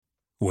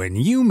When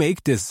you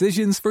make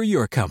decisions for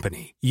your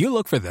company, you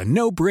look for the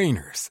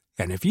no-brainers.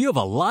 And if you have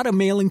a lot of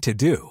mailing to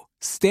do,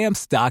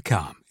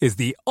 Stamps.com is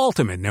the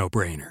ultimate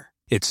no-brainer.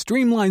 It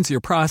streamlines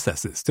your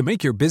processes to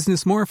make your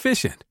business more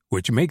efficient,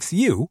 which makes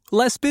you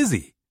less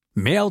busy.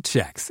 Mail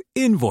checks,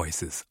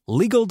 invoices,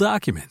 legal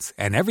documents,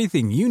 and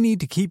everything you need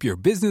to keep your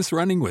business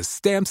running with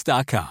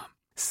Stamps.com.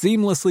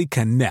 Seamlessly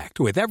connect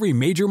with every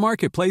major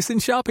marketplace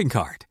and shopping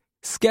cart.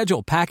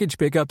 Schedule package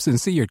pickups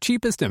and see your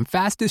cheapest and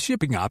fastest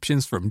shipping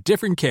options from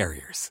different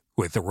carriers.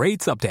 With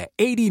rates up to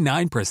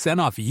 89%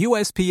 off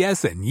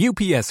USPS and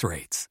UPS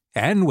rates.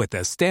 And with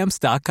the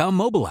Stamps.com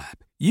mobile app,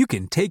 you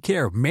can take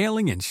care of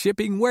mailing and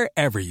shipping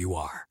wherever you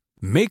are.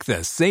 Make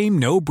the same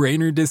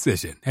no-brainer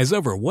decision as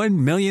over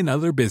 1 million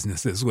other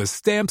businesses with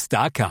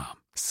Stamps.com.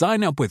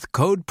 Sign up with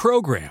code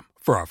PROGRAM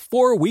for a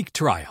 4-week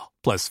trial,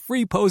 plus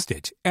free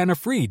postage and a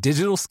free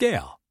digital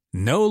scale.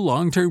 No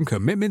long-term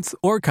commitments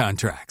or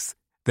contracts.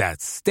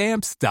 That's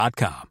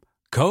Stamps.com.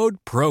 Code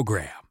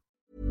PROGRAM.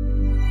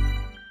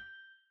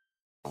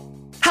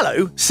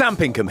 Hello, Sam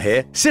Pinkham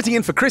here, sitting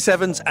in for Chris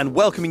Evans and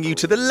welcoming you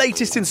to the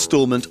latest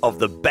instalment of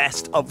the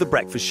Best of the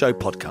Breakfast Show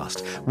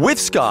podcast with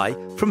Sky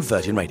from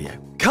Virgin Radio.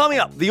 Coming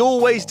up, the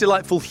always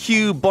delightful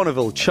Hugh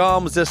Bonneville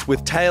charms us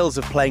with tales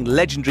of playing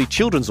legendary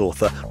children's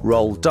author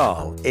Roald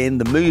Dahl in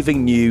the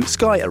moving new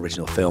Sky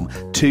original film,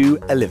 To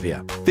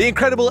Olivia. The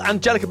incredible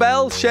Angellica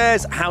Bell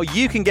shares how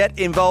you can get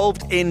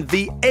involved in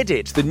The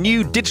Edit, the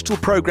new digital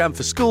programme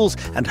for schools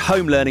and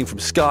home learning from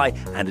Sky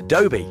and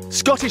Adobe.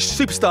 Scottish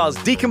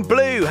superstars Deacon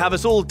have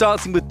us all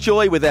dancing with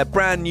joy with their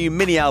brand new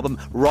mini-album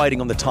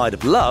Riding on the Tide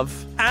of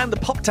Love. And the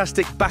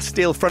pop-tastic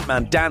Bastille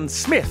frontman Dan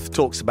Smith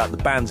talks about the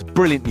band's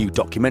brilliant new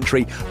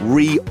documentary,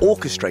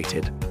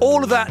 Reorchestrated.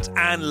 All of that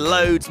and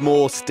loads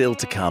more still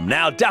to come.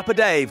 Now, Dapper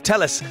Dave,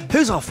 tell us,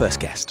 who's our first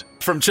guest?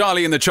 From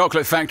Charlie and the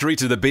Chocolate Factory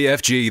to the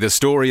BFG, the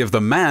story of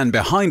the man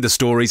behind the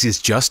stories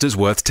is just as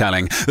worth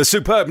telling. The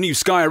superb new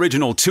Sky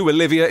original To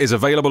Olivia is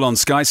available on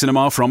Sky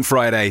Cinema from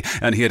Friday.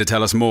 And here to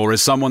tell us more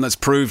is someone that's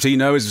proved he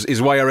knows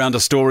his way around a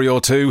story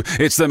or two.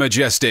 It's the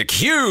majestic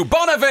Hugh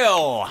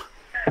Bonneville!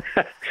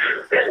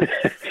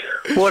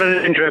 What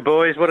an intro,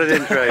 boys. What an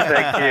intro.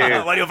 Thank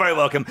you. Well, you're very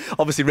welcome.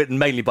 Obviously written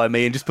mainly by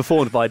me and just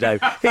performed by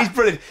Dave. He's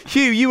brilliant.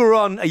 Hugh, you were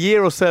on a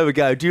year or so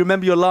ago. Do you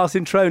remember your last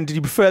intro? And did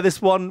you prefer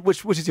this one?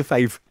 Which is your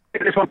favourite?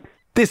 This one.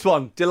 This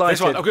one. Delighted.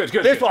 This one. Oh, good.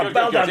 This one. Good,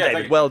 well done, yeah,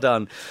 David. Well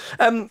done.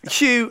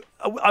 Hugh,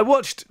 I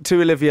watched To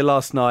Olivia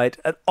last night.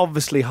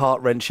 Obviously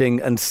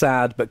heart-wrenching and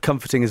sad, but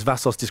comforting, as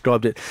Vassos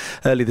described it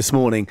early this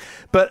morning.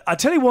 But I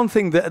tell you one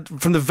thing that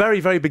from the very,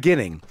 very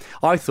beginning,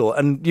 I thought,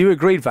 and you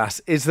agreed,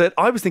 Vass, is that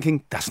I was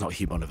thinking, that's not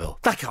Hugh Bonneville.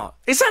 That can't.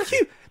 Is that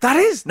Hugh? That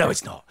is? No,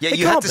 it's not. Yeah, it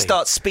you had can't to be.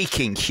 start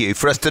speaking, Hugh,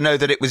 for us to know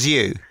that it was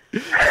you.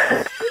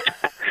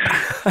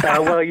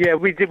 Well, yeah,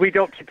 we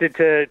opted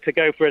to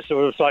go for a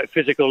sort of like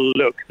physical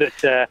look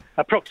that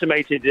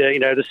approximated,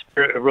 the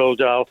spirit of Roald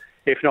Dahl,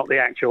 if not the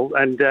actual.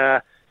 And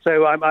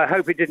so I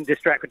hope it didn't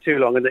distract for too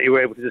long and that you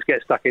were able to just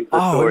get stuck into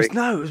the story.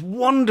 It was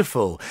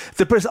wonderful.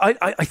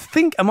 I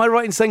think, am I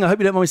right in saying, I hope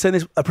you don't mind me saying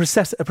this, a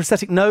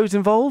prosthetic nose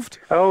involved?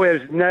 Oh,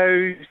 it was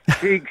nose,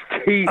 cheeks,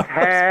 teeth,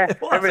 hair,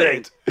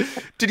 everything.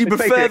 Did you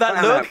prefer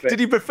that look? Outfit. Did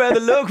you prefer the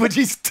look? Would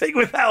you stick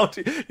without?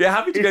 You're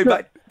happy to go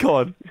back? Go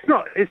on.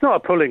 It's not a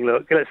pulling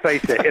look. Let's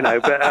face it,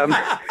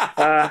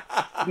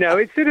 But no,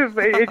 it's sort of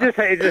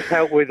it just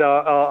helped with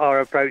our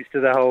approach to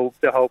the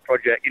whole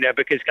project,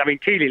 because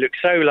Keely looked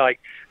so like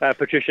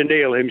Patricia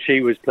Neal, whom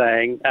she was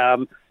playing.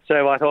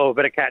 So I thought,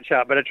 better catch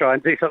up, better try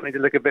and do something to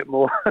look a bit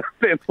more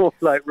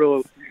like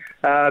Roald.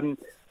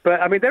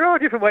 But there are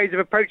different ways of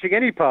approaching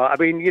any part.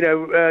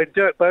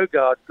 Dirk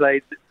Bogarde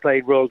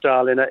played Roald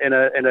Dahl in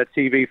a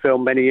TV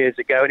film many years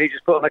ago, and he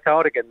just put on a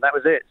cardigan. That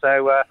was it.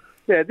 So.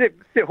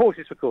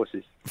 Horses for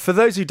courses. For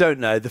those who don't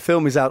know, the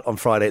film is out on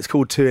Friday. It's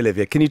called To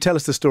Olivia. Can you tell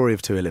us the story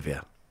of To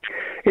Olivia?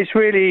 It's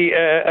really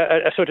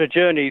a sort of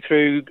journey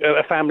through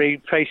a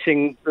family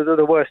facing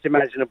the worst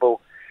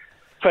imaginable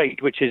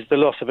fate, which is the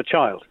loss of a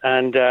child,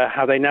 and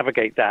how they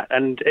navigate that.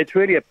 And it's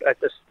really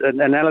an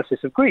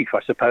analysis of grief,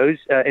 I suppose,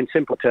 in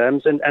simple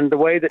terms, and the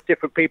way that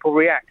different people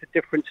react at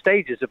different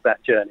stages of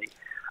that journey.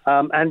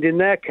 And in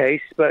their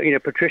case,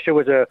 Patricia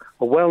was a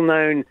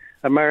well-known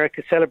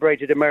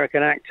celebrated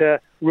American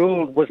actor.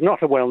 Roald was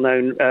not a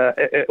well-known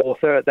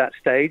author at that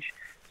stage,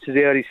 to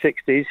the early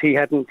 60s.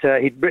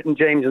 He'd written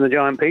James and the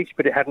Giant Peach,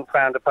 but it hadn't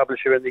found a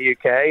publisher in the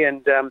UK,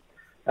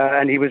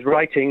 and he was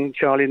writing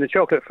Charlie and the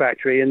Chocolate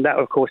Factory, and that,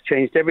 of course,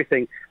 changed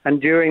everything.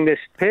 And during this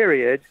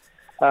period,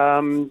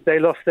 they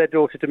lost their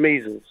daughter to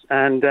measles,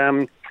 and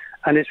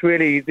it's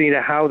really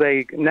how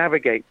they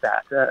navigate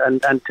that.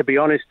 And to be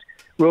honest,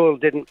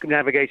 Roald didn't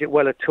navigate it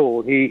well at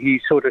all.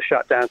 He sort of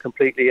shut down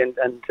completely, and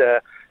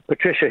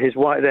Patricia, his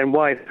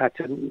wife, had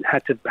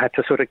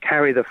to sort of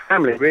carry the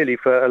family really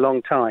for a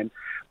long time.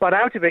 But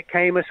out of it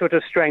came a sort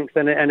of strength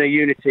and a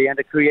unity and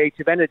a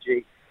creative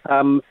energy.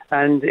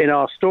 And in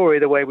our story,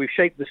 the way we've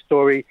shaped the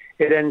story,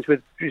 it ends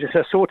with just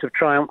a sort of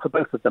triumph for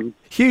both of them.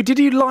 Hugh, did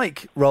you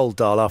like Roald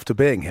Dahl after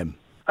being him?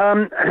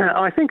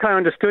 I think I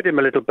understood him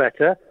a little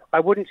better.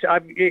 I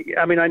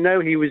know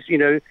he was,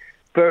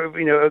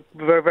 a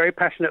very, very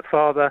passionate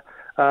father,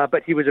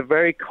 but he was a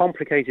very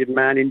complicated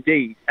man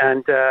indeed.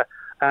 And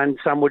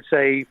some would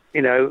say,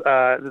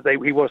 that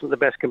he wasn't the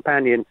best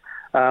companion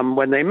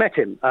when they met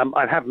him.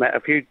 I have met a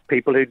few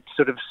people who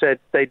sort of said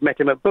they'd met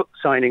him at book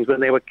signings when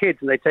they were kids,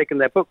 and they'd taken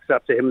their books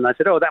up to him, and I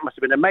said, "Oh, that must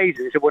have been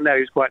amazing." He said, "Well, no,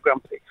 he was quite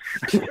grumpy."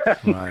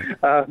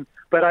 Right.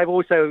 But I've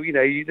also,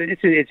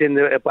 it's in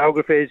the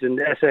biographies and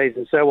essays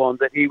and so on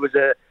that he was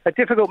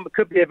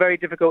could be a very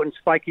difficult and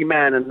spiky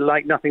man, and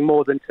like nothing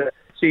more than to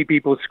see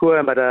people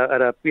squirm at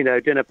a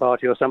dinner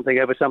party or something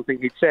over something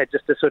he'd said,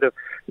 just to sort of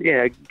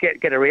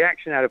get a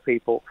reaction out of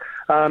people.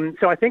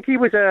 So I think he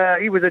was a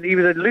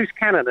loose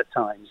cannon at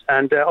times,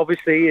 and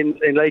obviously in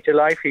later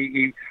life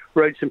he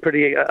wrote some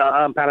pretty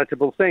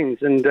unpalatable things,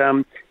 and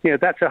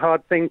that's a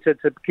hard thing to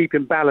keep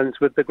in balance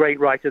with the great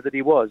writer that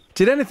he was.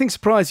 Did anything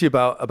surprise you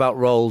about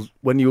Roll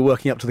when you were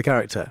working up to the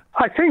character?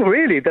 I think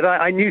really that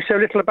I knew so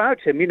little about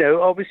him.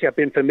 Obviously I've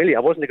been familiar.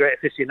 I wasn't a great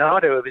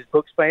aficionado of his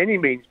books by any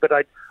means, but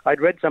I'd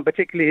read some,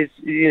 particularly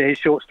his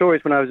short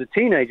stories when I was a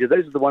teenager.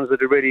 Those are the ones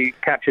that have really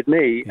captured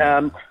me,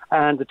 and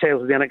the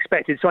Tales of the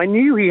Unexpected. So I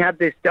knew he had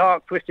this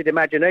dark, twisted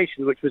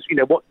imagination, which was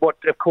what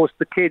of course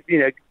the kids,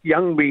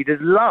 young readers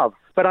love.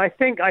 But I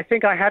think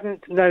I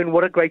hadn't known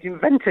what a great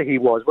inventor he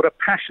was, what a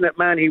passionate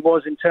man he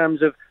was in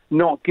terms of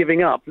not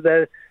giving up.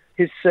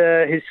 His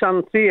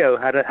son Theo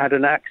had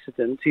an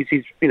accident. He's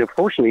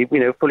fortunately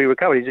fully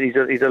recovered.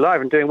 He's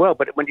alive and doing well.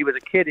 But when he was a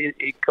kid,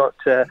 he got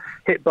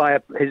hit by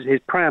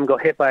his pram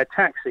got hit by a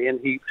taxi, and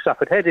he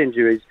suffered head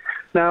injuries.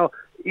 Now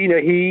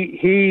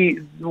he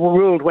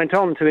went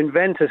on to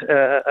invent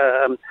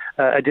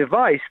a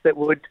device that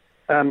would.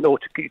 Or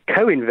to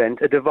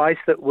co-invent a device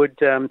that would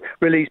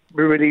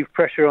relieve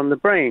pressure on the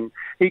brain.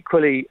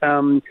 Equally,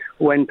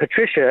 when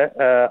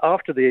Patricia,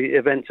 after the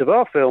events of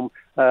our film,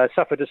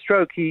 suffered a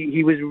stroke,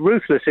 he was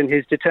ruthless in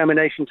his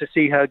determination to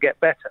see her get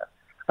better.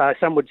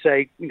 Some would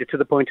say to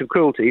the point of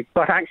cruelty,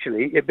 but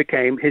actually it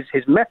became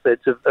his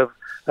methods of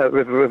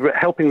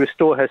helping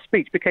restore her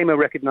speech became a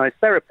recognized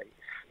therapy.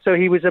 So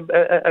he was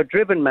a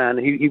driven man.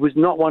 He was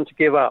not one to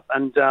give up,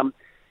 and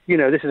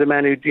this is a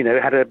man who,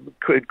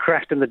 had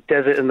crashed in the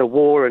desert in the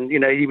war, and,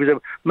 he was a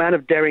man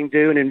of daring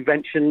do and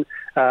invention,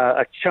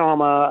 a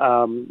charmer,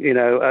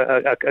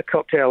 a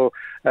cocktail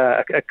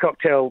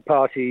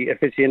party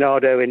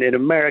aficionado in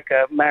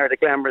America, married a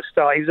glamorous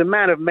star. He was a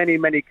man of many,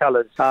 many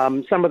colours,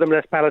 some of them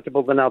less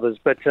palatable than others,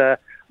 but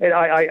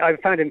I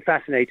found him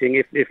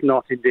fascinating, if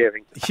not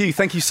endearing. Hugh,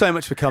 thank you so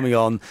much for coming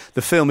on.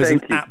 The film is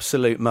an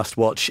absolute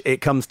must-watch.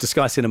 It comes to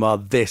Sky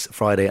Cinema this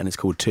Friday, and it's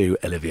called To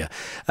Olivia.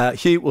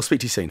 Hugh, we'll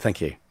speak to you soon.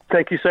 Thank you.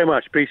 Thank you so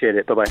much. Appreciate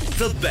it. Bye-bye.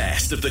 The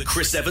best of the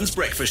Chris Evans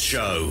Breakfast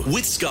Show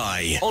with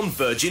Sky on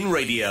Virgin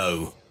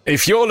Radio.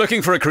 If you're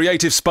looking for a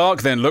creative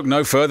spark, then look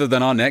no further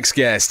than our next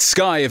guest.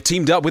 Sky have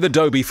teamed up with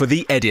Adobe for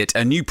The Edit,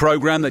 a new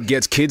program that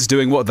gets kids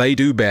doing what they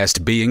do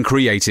best, being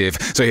creative.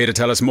 So here to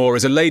tell us more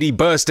is a lady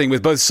bursting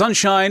with both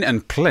sunshine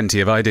and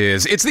plenty of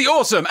ideas. It's the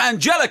awesome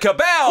Angellica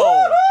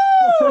Bell!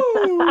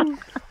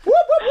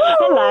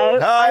 Hello.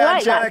 Hi,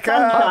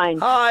 Angellica.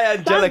 Hi,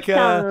 Angellica.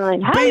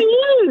 Sunshine. How are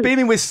you?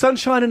 Beaming with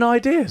sunshine and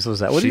ideas, was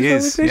that? What She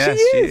is. Yes,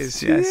 she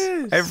is. Yes. She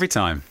is. Every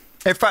time.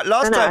 In fact,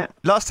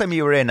 last time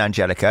you were in,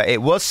 Angellica,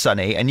 it was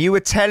sunny, and you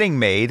were telling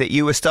me that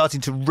you were starting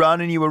to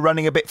run and you were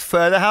running a bit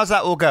further. How's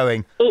that all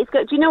going? It's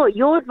good. Do you know what?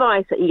 Your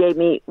advice that you gave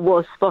me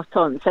was spot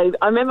on. So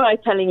I remember I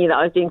was telling you that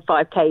I was doing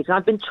 5Ks, and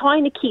I've been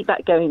trying to keep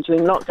that going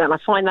during lockdown. I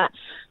find that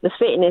the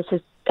fitness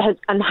has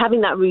and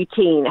having that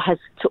routine has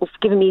sort of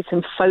given me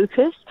some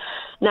focus.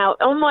 Now,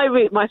 on my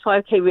route, my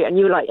 5K route, and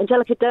you were like,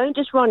 Angellica, don't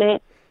just run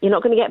it. You're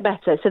not going to get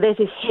better. So there's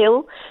this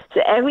hill.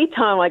 So every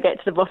time I get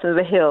to the bottom of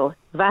the hill,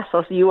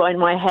 Vassos, you are in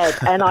my head,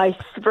 and I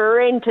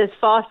sprint as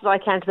fast as I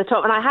can to the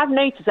top. And I have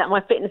noticed that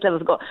my fitness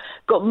levels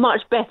got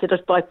much better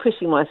just by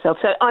pushing myself.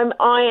 So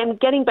I am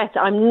getting better.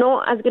 I'm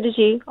not as good as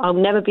you. I'll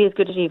never be as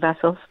good as you,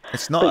 Vassos.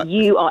 It's not. But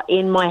you are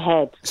in my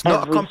head. It's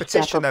not a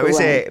competition, though, is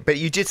it? But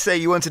you did say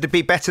you wanted to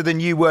be better than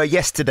you were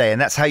yesterday,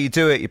 and that's how you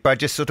do it, by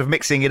just sort of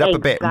mixing it up a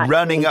bit,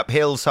 running up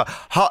hills.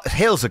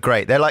 Hills are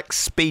great. They're like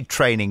speed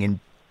training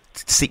in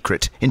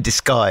secret, in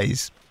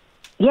disguise.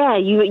 Yeah,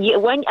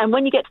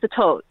 when you get to the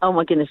top, oh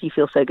my goodness, you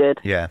feel so good.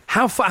 Yeah.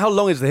 How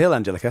long is the hill,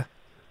 Angellica?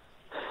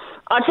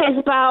 I'd say it's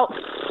about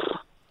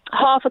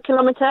half a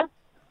kilometre.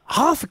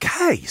 Half a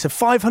K, so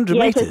 500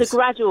 metres. Yeah,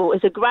 so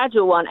it's a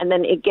gradual one, and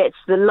then it gets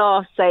the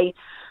last, say,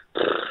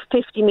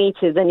 50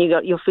 metres, then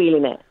you're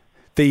feeling it.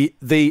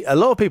 A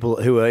lot of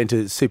people who are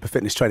into super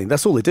fitness training,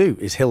 that's all they do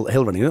is hill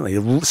running, don't they?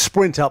 They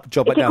sprint up,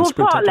 jog back down,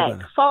 sprint up, jog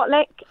down.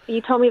 Fartlek? You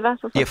told me that.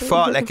 Yeah,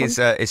 fartlek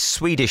is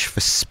Swedish for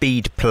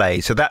speed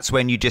play. So that's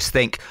when you just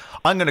think,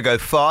 I'm going to go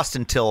fast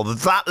until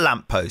that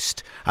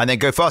lamppost, and then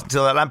go fast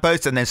until that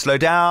lamppost, and then slow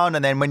down,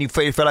 and then when you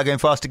feel like going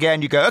fast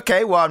again, you go,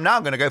 okay, well, now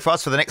I'm going to go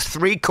fast for the next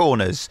 3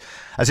 corners.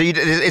 And so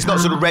it's not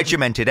sort of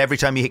regimented. Every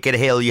time you get a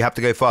hill, you have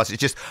to go fast. It's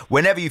just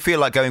whenever you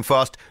feel like going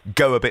fast,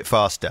 go a bit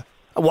faster.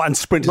 And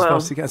sprint as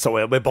fast as you can.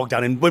 So we're bogged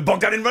down in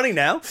running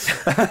now.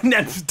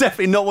 That's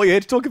definitely not what you're here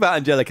to talk about,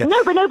 Angelica.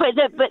 No, but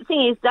the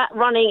thing is that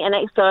running and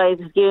exercise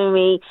is giving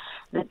me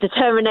the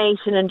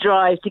determination and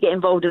drive to get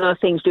involved in other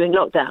things during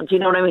lockdown. Do you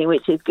know what I mean?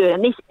 Which is good.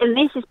 And this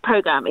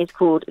program is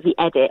called The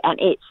Edit, and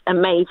it's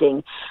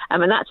amazing.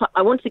 And that's why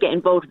I wanted to get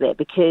involved with it,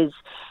 because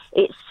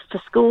it's for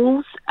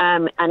schools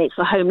and it's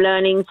for home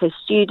learning, so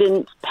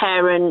students,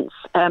 parents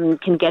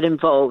can get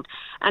involved.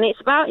 And it's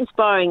about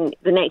inspiring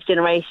the next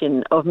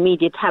generation of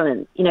media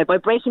talent, you know, by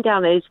breaking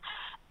down those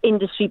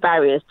industry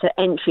barriers to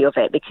entry of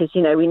it, because,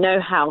 you know, we know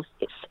how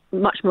it's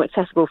much more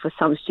accessible for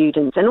some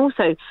students, and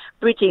also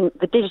bridging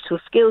the digital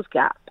skills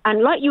gap.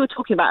 And like you were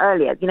talking about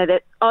earlier, you know,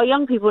 that our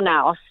young people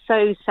now are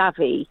so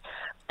savvy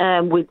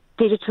with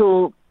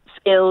digital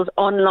skills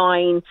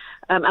online,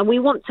 and we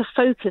want to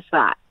focus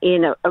that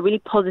in a really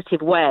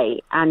positive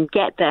way and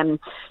get them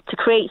to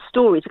create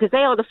stories, because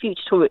they are the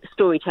future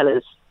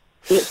storytellers.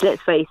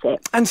 Let's face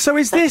it. And so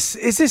is this,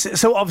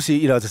 so obviously,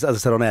 you know, as I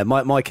said on air,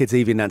 my kids,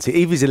 Evie and Nancy,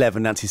 Evie's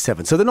 11, Nancy's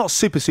 7, so they're not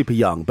super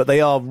young, but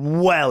they are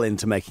well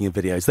into making of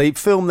videos. They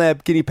film their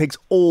guinea pigs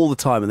all the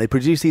time, and they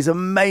produce these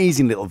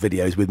amazing little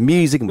videos with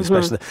music and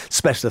with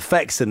special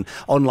effects and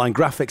online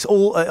graphics,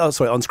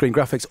 on-screen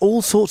graphics,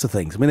 all sorts of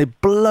things. I mean, they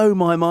blow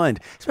my mind,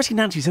 especially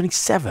Nancy, who's only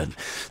 7.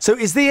 So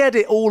is The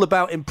Edit all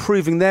about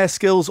improving their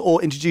skills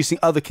or introducing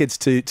other kids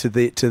to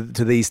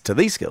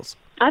these skills?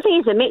 I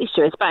think it's a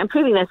mixture. It's about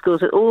improving their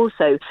skills, but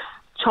also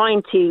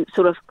trying to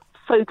sort of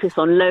focus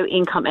on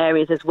low-income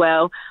areas as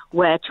well,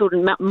 where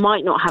children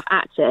might not have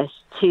access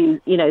to,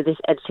 you know, this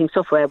editing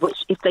software,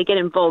 which if they get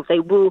involved, they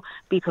will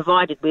be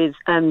provided with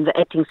the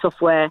editing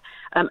software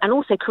and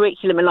also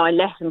curriculum-aligned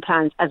lesson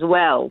plans as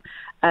well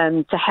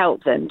to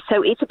help them.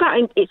 So it's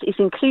about, it's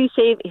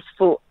inclusive, it's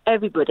for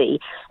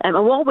everybody. And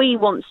what we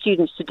want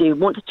students to do,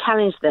 want to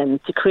challenge them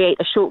to create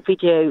a short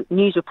video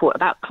news report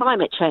about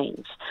climate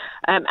change.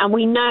 And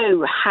we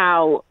know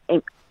how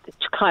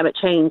climate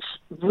change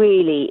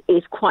really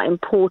is quite an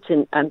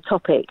important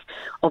topic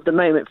of the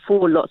moment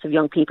for lots of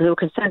young people who are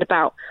concerned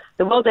about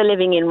the world they're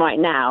living in right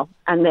now,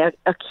 and they're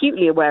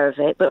acutely aware of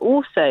it, but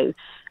also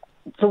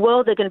the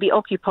world they're going to be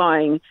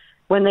occupying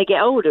when they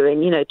get older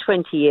in,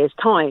 20 years'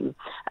 time.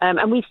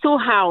 And we saw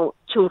how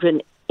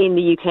children in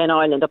the UK and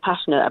Ireland are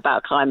passionate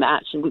about climate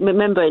action. We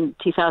remember in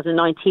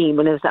 2019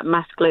 when there was that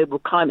mass global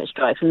climate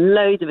strike, and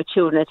loads of the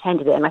children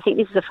attended it. And I think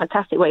this is a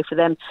fantastic way for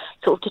them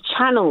sort of to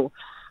channel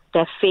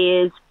their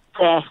fears,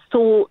 their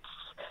thoughts,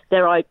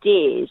 their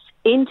ideas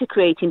into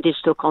creating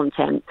digital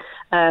content,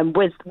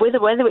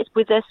 whether it's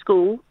with their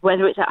school,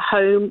 whether it's at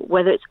home,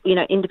 whether it's,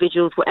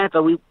 individuals,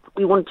 whatever. We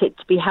want it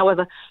to be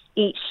however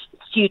each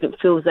student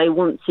feels they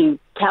want to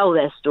tell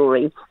their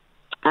story.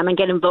 And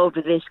get involved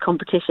with this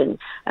competition,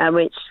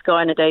 which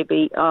Sky and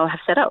Adobe have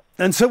set up.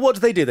 And so, what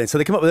do they do then? So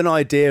they come up with an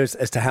idea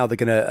as to how they're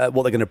going to,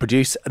 what they're going to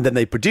produce, and then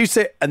they produce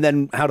it, and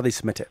then how do they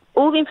submit it?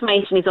 All the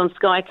information is on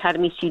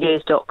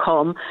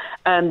skyacademystudios.com.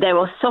 There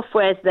are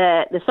softwares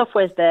there. The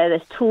software's there.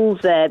 There's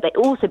tools there. They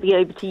also be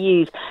able to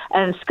use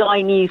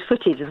Sky News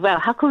footage as well.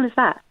 How cool is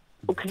that?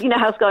 Because you know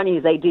how Sky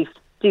News, they do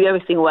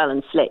everything well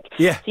and slick.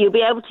 Yeah. So you'll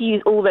be able to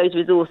use all those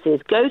resources.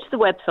 Go to the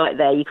website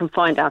there. You can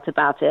find out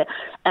about it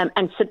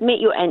and submit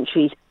your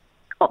entries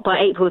by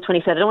April the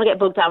 23rd. I don't want to get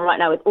bogged down right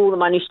now with all the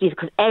minutiae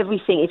because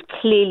everything is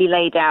clearly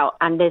laid out,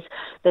 and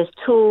there's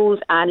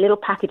tools and little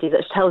packages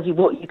that tells you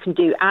what you can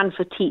do, and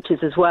for teachers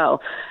as well.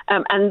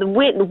 And the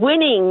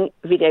winning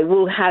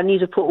video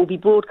news report will be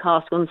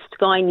broadcast on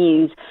Sky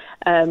News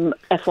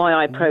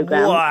FYI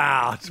program.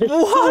 Wow! The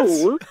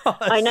school,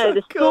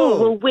 the school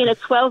will win a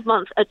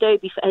 12-month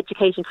Adobe for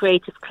Education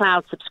Creative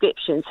Cloud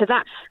subscription. So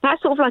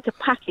that's sort of like a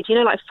package,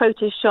 like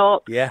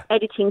Photoshop,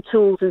 editing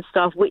tools and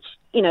stuff, which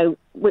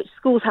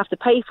schools have to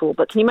pay for.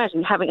 But can you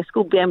imagine having a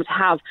school be able to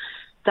have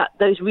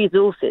those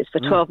resources for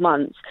 12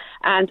 months?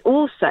 And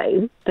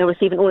also, they'll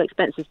receive an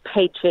all-expenses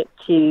paid trip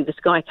to the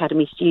Sky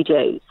Academy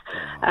studios.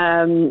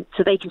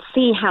 So they can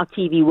see how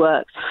TV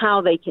works,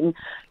 how they can,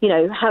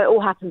 how it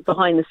all happens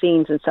behind the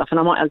scenes and stuff. And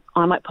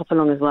I might pop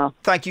along as well.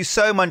 Thank you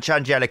so much,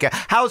 Angellica.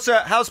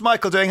 How's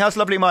Michael doing? How's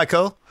lovely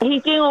Michael?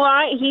 He's doing all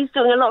right. He's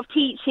doing a lot of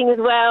teaching as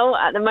well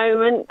at the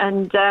moment.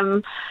 And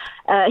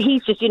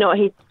he's just,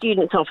 his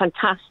students are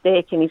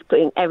fantastic, and he's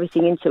putting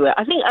everything into it.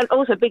 I think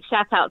also a big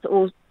shout out to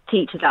all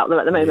teachers out there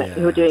at the moment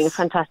who are doing a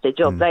fantastic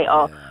job. They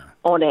are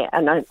on it,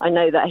 and I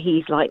know that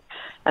he's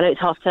I know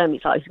it's half term,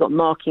 he's got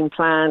marking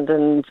planned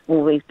and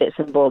all these bits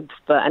and bobs,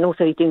 and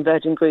also he's doing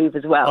Virgin Groove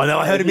as well. I know,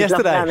 I heard him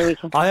yesterday.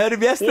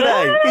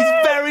 Yeah.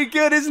 He's very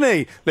good, isn't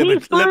he?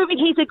 He's groovy.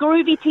 He's a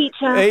groovy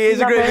teacher. He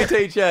is a groovy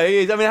teacher. He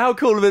is. I mean, how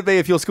cool would it be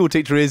if your school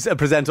teacher is a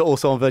presenter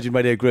also on Virgin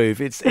Radio Groove?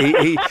 He's a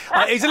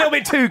little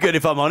bit too good,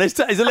 if I'm honest.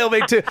 He's a little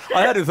bit too.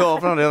 I heard him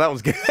thought, oh, no, that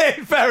was good.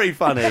 Very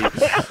funny.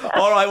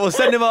 All right, well,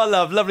 send him our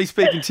love. Lovely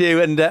speaking to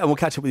you, and we'll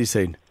catch up with you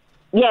soon.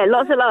 Yeah,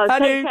 lots of love.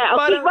 Take care.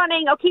 I'll keep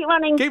running.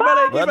 Keep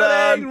running.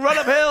 Run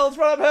up hills.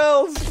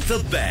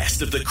 The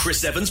best of the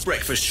Chris Evans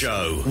Breakfast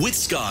Show with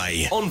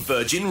Sky on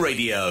Virgin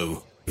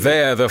Radio.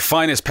 They're the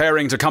finest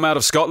pairing to come out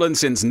of Scotland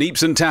since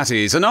Neeps and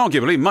Tatties, and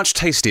arguably much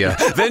tastier.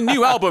 Their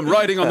new album,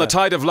 Riding on the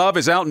Tide of Love,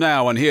 is out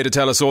now, and here to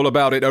tell us all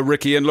about it are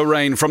Ricky and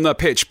Lorraine from the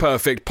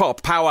pitch-perfect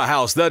pop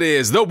powerhouse that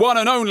is the one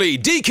and only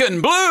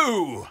Deacon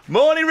Blue.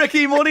 Morning,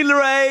 Ricky. Morning,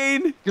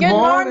 Lorraine. Good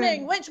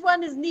morning. Which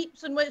one is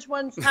Neeps and which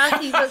one's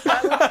Tatties?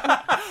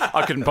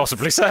 I couldn't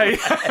possibly say.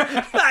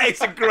 That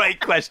is a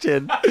great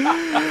question.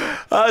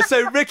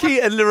 So Ricky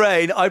and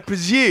Lorraine, I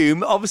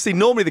presume, obviously,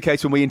 normally the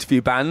case when we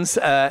interview bands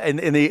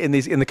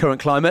in the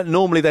current climate,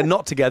 normally they're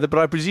not together, but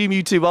I presume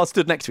you two are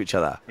stood next to each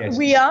other. Yes.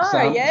 We are,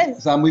 Sam,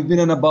 yes. Sam, we've been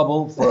in a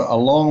bubble for a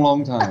long,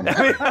 long time.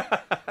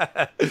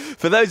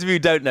 For those of you who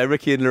don't know,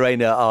 Ricky and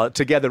Lorraine are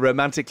together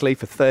romantically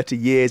for 30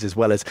 years, as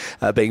well as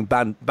being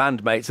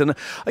bandmates. And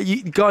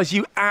you guys,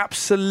 you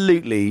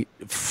absolutely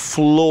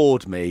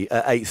floored me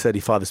at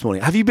 8:35 this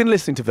morning. Have you been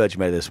listening to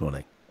Virgin Radio this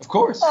morning? Of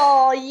course.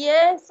 Oh,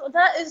 yes.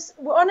 That is,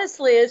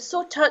 honestly, it's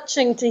so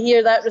touching to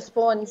hear that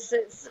response.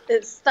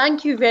 It's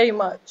thank you very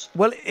much.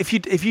 Well, if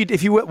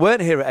you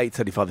weren't here at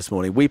 8:35 this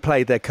morning, we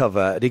played their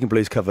cover, Deacon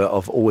Blue's cover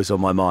of Always on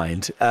My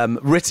Mind,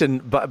 written,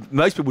 but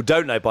most people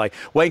don't know, by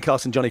Wayne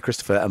Carson, Johnny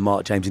Christopher and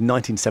Mark James in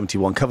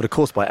 1971, covered, of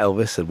course, by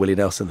Elvis and Willie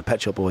Nelson, the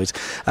Pet Shop Boys,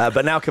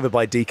 but now covered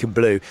by Deacon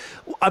Blue.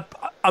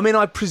 I mean,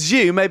 I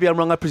presume, maybe I'm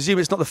wrong, I presume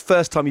it's not the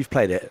first time you've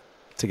played it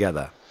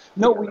together.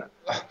 No,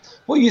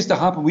 what used to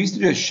happen, we used to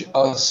do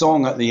a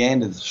song at the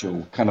end of the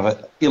show, kind of an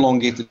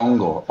elongated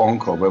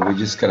encore, where we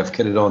just kind of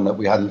carried on that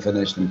we hadn't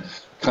finished and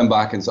come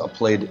back and sort of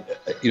played,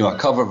 a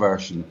cover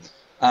version.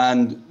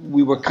 And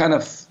we were kind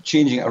of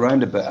changing it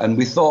around a bit, and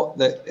we thought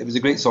that it was a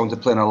great song to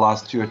play in our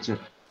last tour.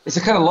 It's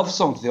a kind of love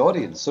song to the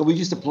audience, so we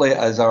used to play it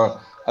as our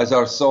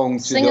song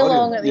to Sing the audience. Sing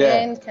along at the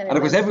end, kind of. And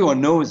of course,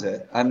 everyone knows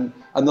it, and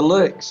the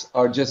lyrics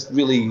are just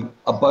really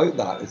about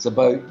that. It's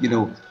about,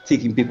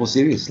 taking people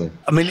seriously.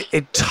 I mean,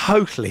 it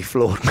totally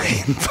floored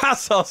me.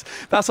 Vassos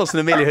and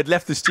Amelia had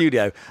left the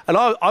studio, and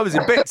I was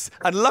in bits,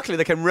 and luckily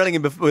they came running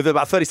in with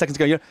about 30 seconds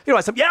ago. You're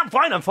right, Sam? Yeah,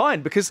 I'm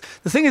fine. Because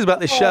the thing is about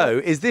this show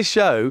is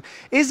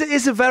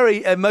a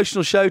very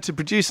emotional show to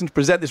produce and to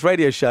present this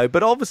radio show,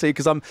 but obviously,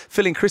 because I'm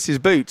filling Chris's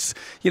boots,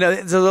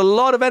 there's a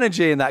lot of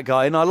energy in that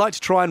guy, and I like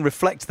to try and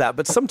reflect that,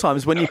 but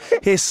sometimes when you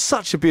hear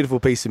such a beautiful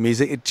piece of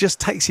music, it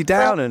just takes you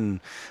down, and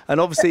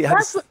obviously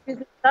that's what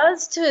music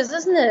does to us,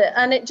 isn't it?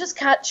 And it just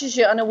catches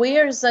you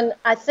unawares. And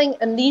I think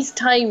in these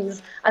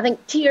times,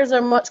 tears are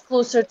much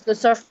closer to the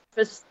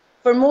surface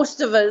for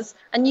most of us.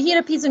 And you hear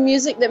a piece of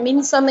music that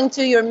means something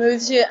to you or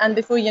moves you, and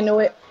before you know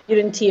it, you're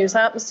in tears.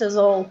 Happens to us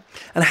all.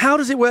 And how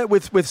does it work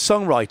with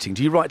songwriting?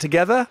 Do you write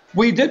together?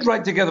 We did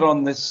write together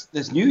on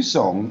this new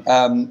song,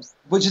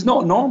 which is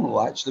not normal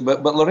actually.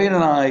 But Lorraine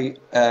and I,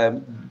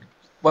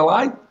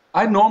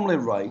 I normally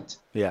write.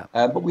 Yeah.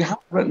 But we have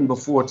written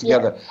before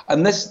together,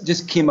 and this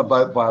just came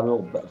about by a little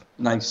bit of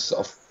nice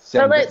sort of.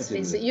 Well, let's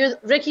face it,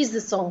 Ricky's the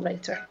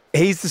songwriter.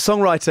 He's the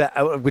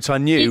songwriter, which I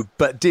knew,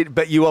 but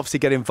you obviously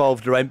get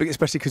involved, Lorraine,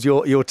 especially because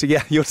you're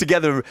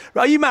together.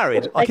 Are you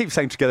married? I keep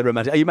saying together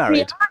romantic. Are you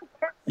married?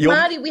 We're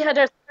married. We had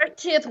our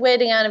 30th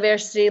wedding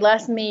anniversary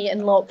last May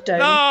in lockdown.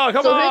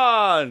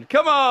 Oh,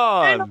 come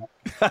on!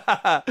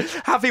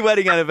 Happy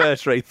wedding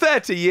anniversary,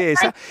 30 years.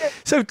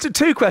 So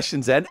two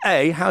questions then.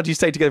 A, how do you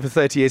stay together for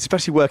 30 years,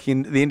 especially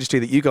working in the industry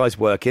that you guys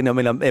work in? I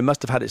mean, it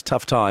must have had its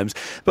tough times.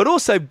 But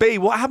also, B,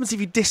 what happens if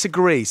you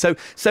disagree? So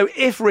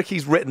if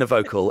Ricky's written a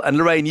vocal and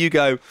Lorraine, you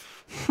go,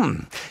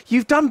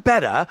 you've done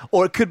better,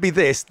 or it could be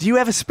this. Do you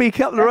ever speak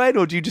up, Lorraine,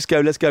 or do you just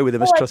go, let's go with him,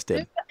 let's trust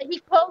him? He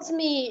calls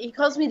me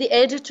the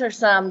editor,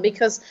 Sam,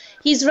 because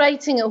he's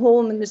writing at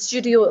home in the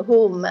studio at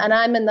home, and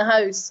I'm in the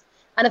house.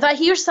 And if I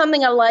hear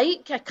something I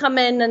like, I come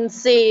in and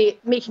say,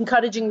 make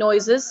encouraging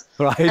noises.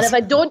 Right. And if I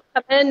don't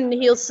come in,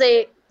 he'll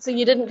say, so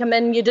you didn't come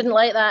in, you didn't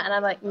like that. And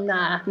I'm like,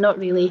 nah, not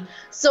really.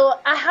 So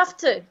I have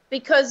to,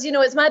 because,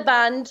 it's my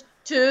band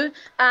too,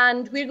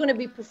 and we're going to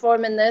be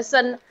performing this.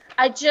 And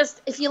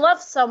if you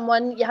love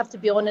someone, you have to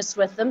be honest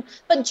with them.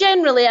 But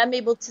generally, I'm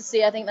able to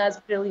say, I think that's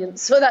brilliant.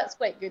 So that's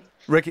quite good.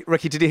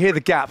 Ricky, did you hear the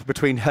gap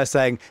between her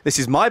saying, this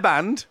is my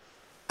band,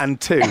 and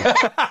two?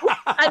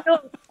 I know.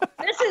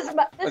 This is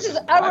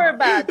our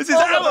band. This is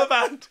our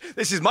band.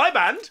 This is my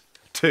band.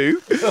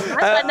 Two.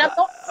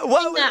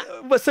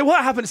 So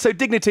what happened? So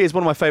Dignity is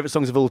one of my favourite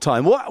songs of all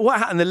time. What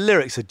happened? The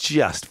lyrics are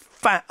just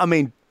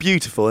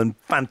beautiful and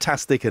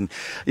fantastic, and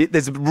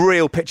there's a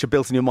real picture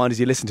built in your mind as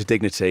you listen to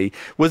Dignity.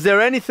 Was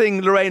there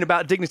anything, Lorraine,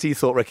 about Dignity you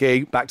thought,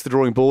 Ricky, back to the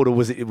drawing board,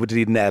 or did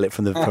he nail it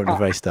from the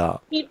very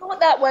start? He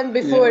wrote that one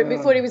before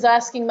he was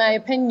asking my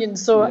opinion,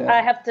 so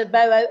I have to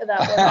bow out of that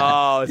one.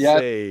 Oh, I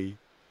see.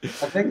 I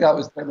think that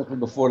was technically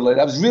before Lorraine.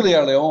 That was really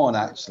early on,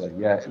 actually.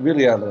 Yeah,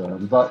 really early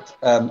on. But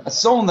a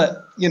song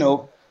that,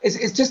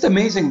 it's just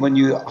amazing when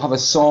you have a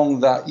song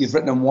that you've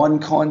written in one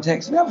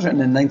context. I mean, I was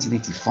written in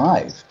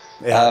 1985.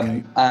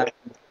 Yeah,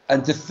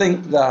 and to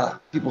think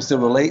that people still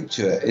relate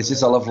to it is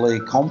just a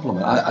lovely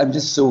compliment. I'm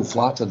just so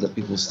flattered that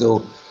people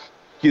still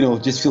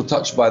just feel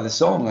touched by the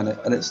song,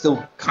 and it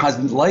still has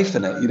life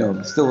in it.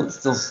 It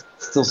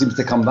still seems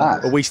to come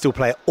back. Well, we still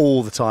play it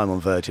all the time on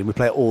Virgin. We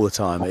play it all the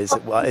time. It's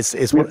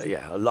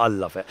I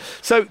love it.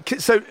 So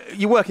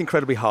you work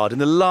incredibly hard. In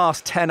the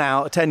last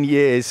 10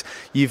 years,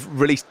 you've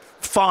released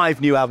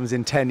 5 new albums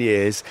in 10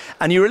 years,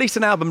 and you released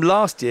an album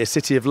last year,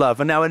 City of Love,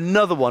 and now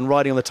another one,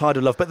 Riding on the Tide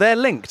of Love. But they're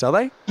linked, are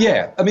they?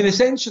 Yeah, I mean,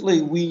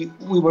 essentially, we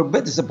were a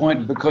bit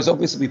disappointed because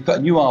obviously we put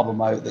a new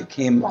album out that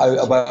came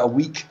out about a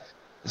week.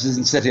 This is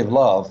in City of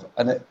Love,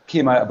 and it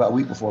came out about a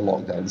week before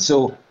lockdown.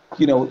 So,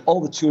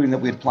 all the touring that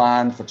we had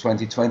planned for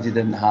 2020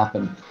 didn't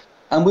happen.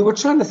 And we were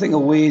trying to think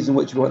of ways in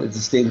which we wanted to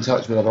stay in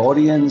touch with our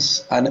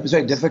audience. And it was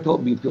very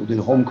difficult. People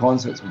do home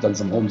concerts. We've done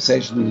some home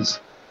sessions.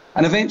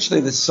 And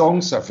eventually this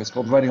song surfaced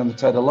called Riding on the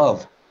Tide of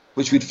Love,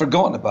 which we'd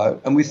forgotten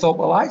about. And we thought,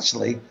 well,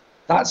 actually,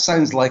 that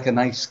sounds like a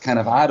nice kind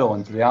of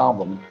add-on to the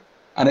album.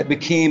 And it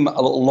became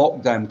a little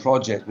lockdown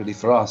project, really,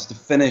 for us to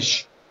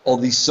finish all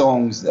these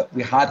songs that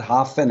we had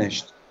half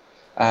finished.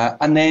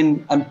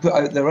 And put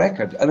out the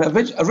record. And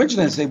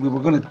originally I said we were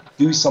going to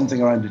do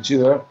something around the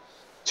tour.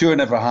 Tour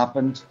never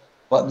happened,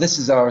 but this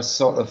is our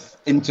sort of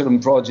interim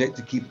project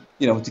to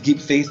keep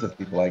faith with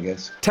people, I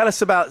guess. Tell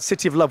us about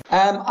City of Love.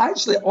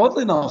 Actually,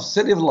 oddly enough,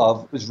 City of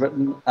Love was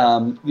written,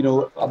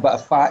 about a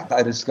fact that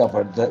I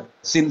discovered that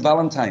St.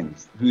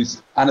 Valentine's,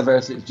 whose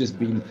anniversary has just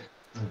been,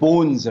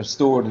 bones are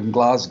stored in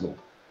Glasgow,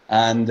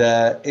 and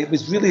it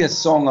was really a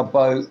song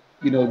about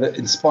that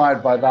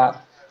inspired by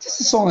that. Just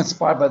a song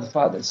inspired by the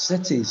fact that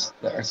cities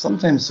that are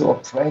sometimes so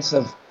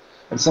oppressive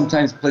and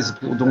sometimes places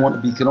people don't want to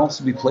be can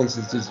also be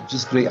places with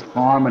just great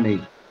harmony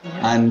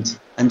and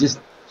just,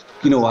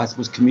 I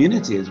suppose,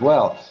 community as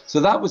well. So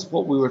that was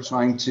what we were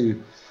trying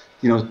to,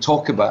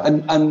 talk about.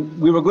 And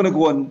we were going to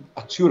go on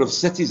a tour of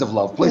cities of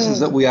love, places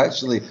that we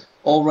actually,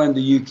 all around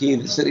the UK,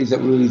 the cities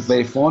that we're really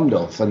very fond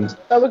of.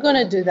 But we're going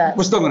to do that.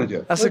 We're still going to do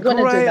it. That's a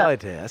great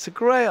idea. That's a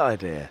great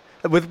idea.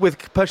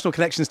 With personal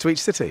connections to each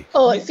city.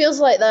 Oh, it feels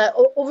like that.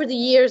 Over the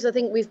years, I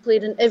think we've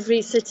played in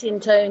every city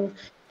and town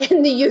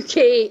in the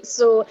UK.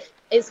 So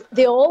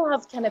they all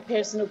have kind of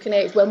personal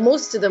connect. Well,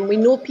 most of them, we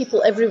know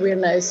people everywhere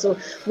now. So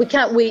we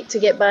can't wait to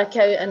get back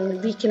out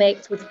and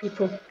reconnect with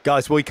people.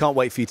 Guys, we can't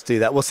wait for you to do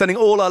that. We're sending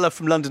all our love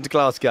from London to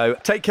Glasgow.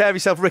 Take care of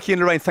yourself, Ricky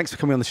and Lorraine. Thanks for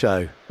coming on the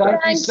show.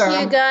 Thank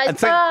you, guys. And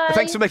Bye.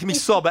 Thanks for making me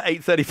sob at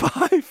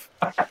 8:35.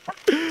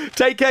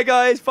 Take care,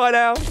 guys. Bye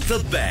now.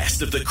 The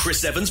best of the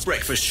Chris Evans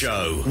Breakfast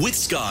Show with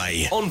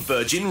Sky on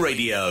Virgin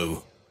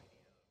Radio.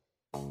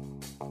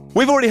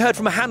 We've already heard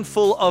from a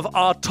handful of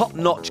our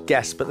top-notch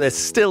guests, but there's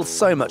still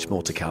so much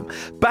more to come.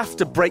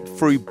 BAFTA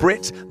breakthrough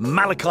Brit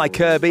Malachi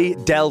Kirby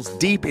delves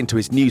deep into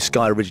his new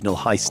Sky original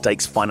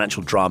high-stakes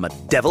financial drama,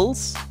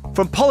 Devils.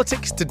 From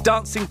politics to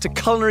dancing to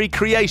culinary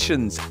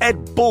creations,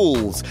 Ed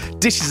Balls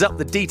dishes up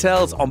the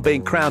details on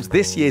being crowned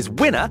this year's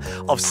winner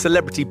of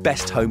Celebrity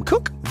Best Home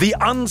Cook. The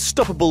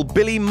unstoppable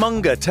Billy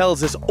Munger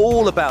tells us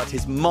all about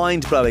his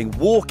mind-blowing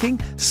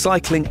walking,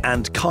 cycling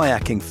and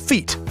kayaking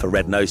feat for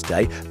Red Nose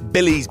Day,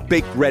 Billy's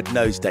Big Red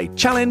Nose Day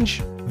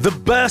Challenge. The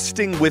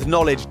bursting with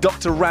knowledge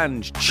Dr.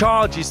 Ranj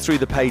charges through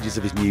the pages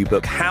of his new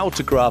book, How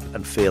to Grow Up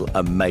and Feel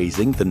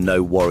Amazing, the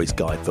No Worries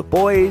Guide for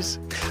Boys.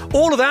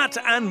 All of that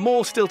and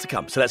more still to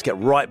come, so let's get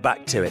right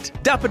back to it.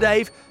 Dapper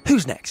Dave,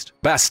 who's next?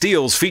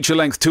 Bastille's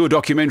feature-length tour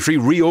documentary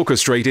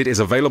Reorchestrated is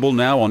available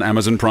now on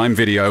Amazon Prime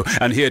Video.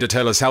 And here to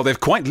tell us how they've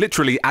quite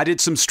literally added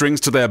some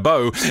strings to their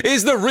bow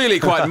is the really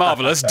quite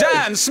marvellous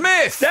Dan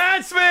Smith!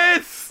 Dan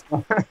Smith!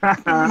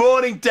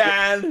 Morning,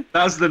 Dan.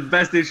 That's the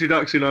best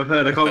introduction I've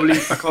heard. I can't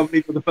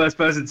believe you're the first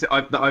person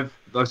that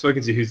I've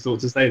spoken to who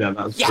thought to say that.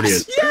 That was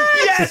brilliant.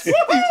 Yes!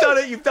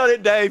 You've done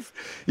it, Dave.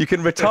 You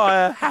can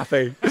retire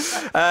happy.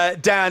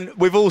 Dan,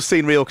 we've all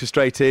seen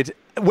Reorchestrated.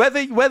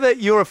 Whether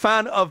you're a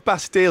fan of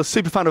Bastille,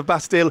 super fan of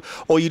Bastille,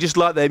 or you just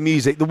like their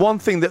music, the one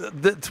thing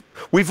that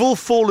we've all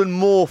fallen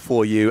more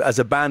for you as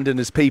a band and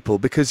as people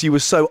because you were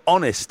so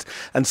honest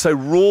and so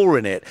raw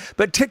in it.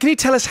 But can you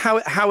tell us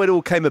how it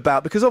all came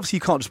about? Because obviously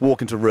you can't just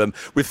walk into a room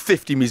with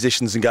 50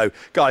 musicians and go,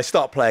 guys,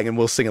 start playing and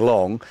we'll sing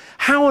along.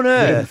 How on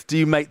earth do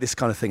you make this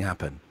kind of thing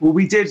happen? Well,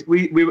 we did.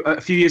 We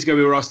a few years ago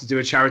we were asked to do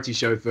a charity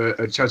show for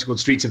a charity called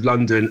Streets of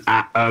London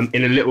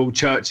in a little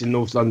church in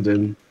North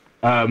London,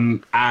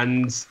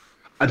 and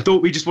I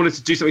thought we just wanted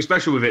to do something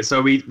special with it. So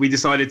we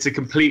decided to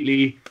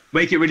completely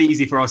make it really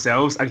easy for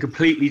ourselves and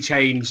completely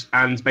change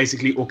and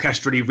basically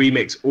orchestrally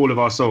remix all of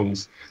our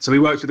songs. So we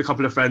worked with a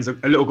couple of friends, a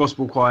little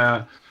gospel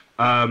choir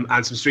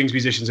and some strings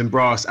musicians and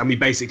brass. And we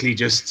basically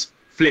just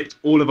flipped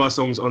all of our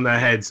songs on their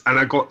heads. And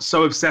I got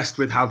so obsessed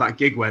with how that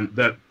gig went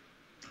that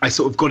I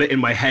sort of got it in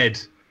my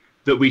head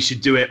that we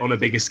should do it on a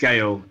bigger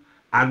scale.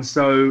 And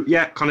so,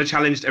 kind of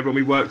challenged everyone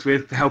we worked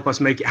with to help us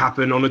make it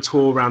happen on a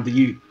tour around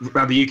the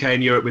UK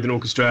and Europe with an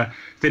orchestra,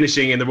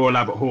 finishing in the Royal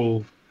Albert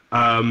Hall,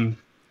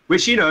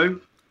 which,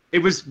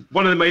 it was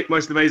one of the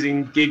most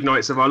amazing gig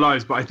nights of our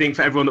lives. But I think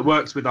for everyone that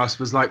works with us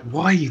was like,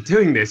 why are you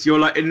doing this? You're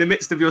like in the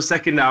midst of your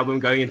second album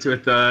going into a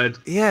third.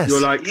 Yes. You're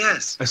like,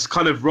 yes, a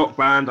kind of rock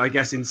band, I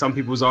guess, in some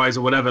people's eyes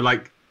or whatever.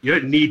 Like, you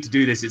don't need to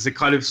do this. It's a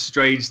kind of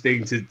strange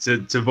thing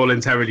to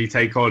voluntarily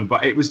take on.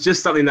 But it was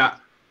just something that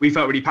we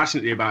felt really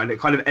passionately about. And it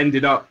kind of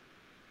ended up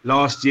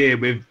last year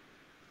with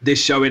this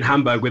show in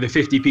Hamburg with a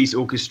 50-piece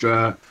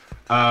orchestra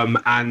and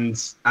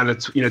a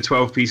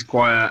 12-piece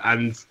choir,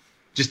 and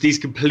just these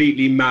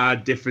completely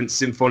mad, different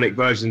symphonic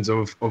versions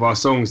of our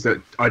songs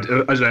that I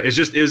don't know.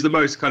 It was the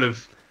most kind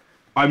of.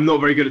 I'm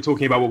not very good at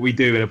talking about what we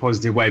do in a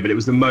positive way, but it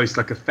was the most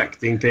like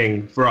affecting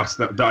thing for us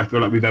that I feel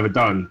like we've ever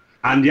done.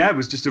 And yeah, it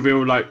was just a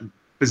real like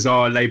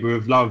bizarre labour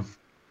of love.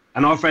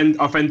 And our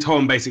friend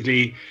Tom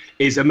basically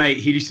is a mate.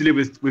 He used to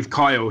live with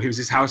Kyle. He was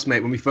his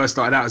housemate when we first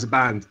started out as a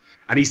band.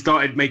 And he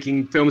started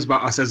making films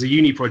about us as a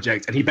uni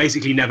project. And he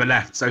basically never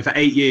left. So for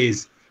 8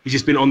 years, he's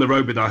just been on the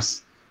road with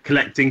us,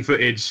 collecting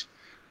footage,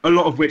 a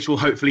lot of which will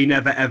hopefully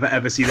never, ever,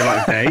 ever see the light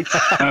of day.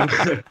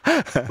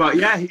 But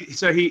yeah,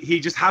 he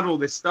just had all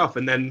this stuff.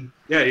 And then,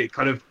 yeah, it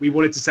kind of, we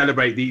wanted to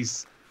celebrate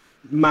these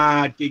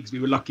mad gigs we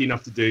were lucky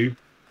enough to do.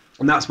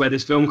 And that's where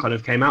this film kind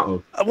of came out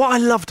of. What I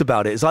loved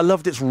about it is I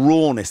loved its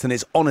rawness and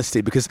its honesty,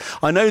 because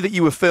I know that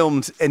you were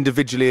filmed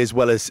individually as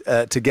well as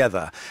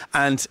together.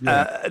 And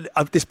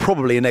this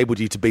probably enabled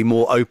you to be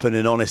more open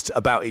and honest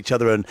about each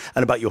other and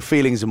about your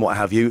feelings and what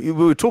have you.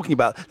 We were talking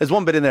about, there's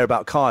one bit in there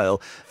about Kyle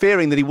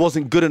fearing that he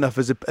wasn't good enough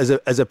as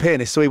a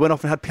pianist. So he went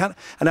off and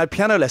had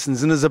piano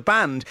lessons. And as a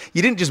band,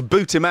 you didn't just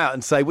boot him out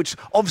and say, which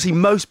obviously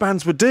most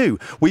bands would do.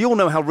 We all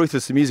know how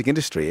ruthless the music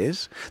industry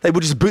is. They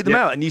would just boot them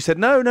out. And you said,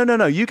 no,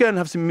 you go and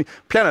have some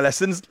piano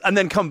lessons and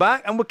then come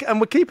back and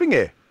we're keeping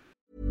it.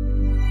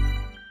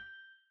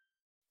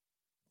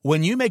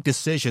 When you make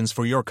decisions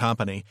for your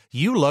company,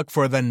 you look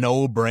for the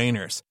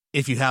no-brainers.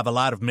 If you have a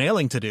lot of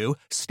mailing to do,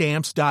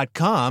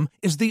 Stamps.com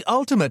is the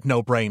ultimate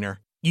no-brainer.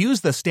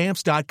 Use the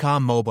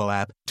Stamps.com mobile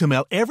app to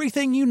mail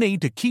everything you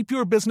need to keep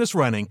your business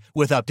running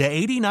with up to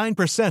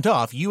 89%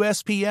 off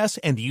USPS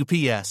and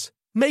UPS.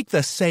 Make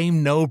the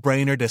same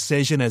no-brainer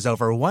decision as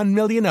over 1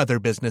 million other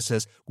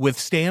businesses with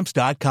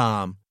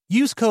Stamps.com.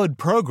 Use code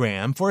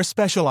PROGRAM for a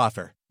special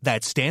offer.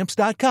 That's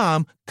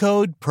Stamps.com,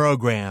 code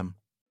PROGRAM.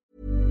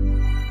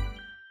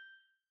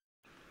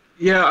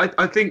 Yeah,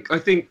 I think I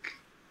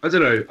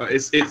don't know.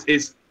 It's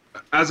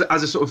as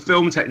a sort of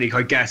film technique,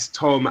 I guess.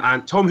 Tom,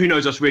 who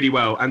knows us really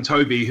well, and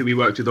Toby, who we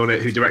worked with on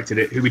it, who directed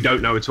it, who we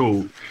don't know at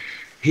all.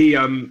 He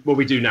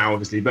we do now,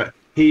 obviously, but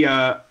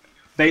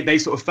they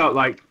sort of felt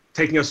like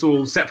taking us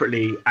all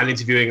separately and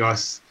interviewing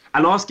us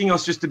and asking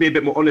us just to be a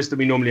bit more honest than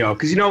we normally are,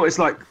 because it's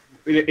like.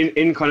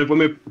 In kind of when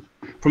we're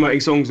promoting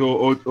songs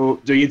or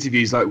doing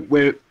interviews, like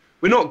we're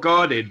not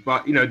guarded,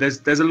 but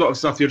there's a lot of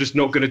stuff you're just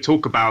not going to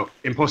talk about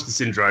imposter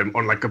syndrome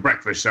on like a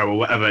breakfast show or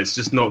whatever. It's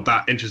just not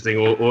that interesting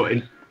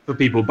for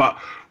people. But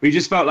we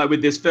just felt like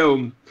with this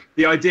film,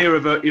 the idea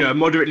of a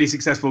moderately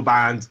successful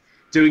band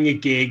doing a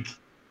gig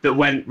that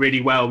went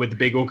really well with the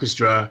big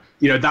orchestra,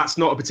 that's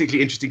not a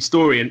particularly interesting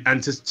story.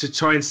 And to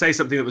try and say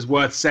something that was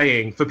worth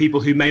saying for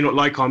people who may not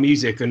like our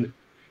music, and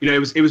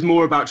it was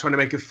more about trying to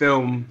make a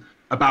film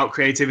about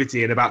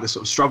creativity and about the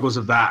sort of struggles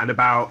of that, and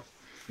about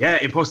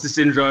imposter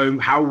syndrome,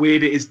 how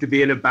weird it is to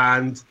be in a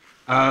band,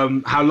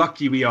 how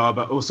lucky we are,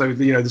 but also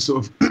the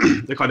sort of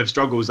the kind of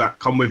struggles that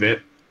come with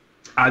it,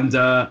 and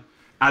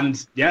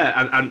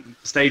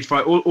stage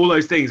fright, all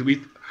those things.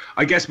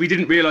 I guess we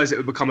didn't realize it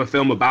would become a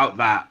film about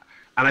that,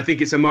 and I think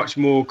it's a much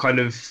more kind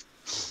of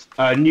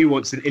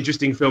nuanced and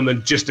interesting film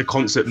than just a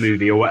concert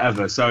movie or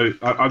whatever. So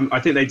I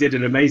think they did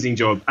an amazing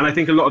job, and I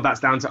think a lot of that's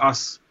down to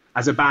us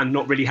as a band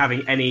not really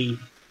having any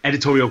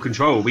editorial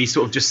control. We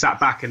sort of just sat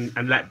back and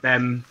let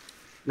them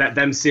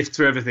sift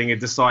through everything and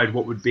decide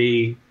what would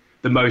be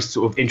the most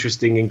sort of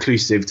interesting,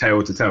 inclusive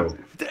tale to tell.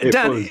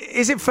 Dan,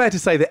 is it fair to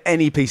say that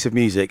any piece of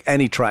music,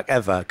 any track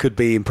ever, could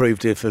be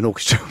improved if an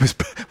orchestra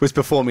was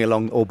performing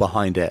along or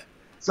behind it?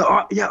 So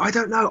I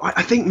don't know.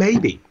 I think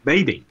maybe.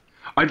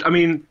 I'm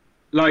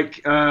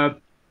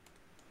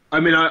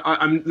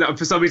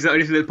for some reason the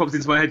only thing that popped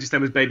into my head just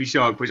then was Baby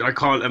Shark, which I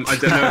can't. I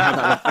don't know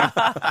how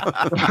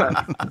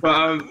that.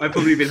 But I've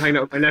probably been hanging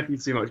out with my nephew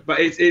too much. But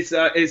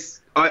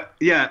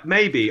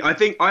maybe.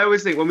 I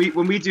always think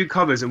when we do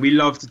covers, and we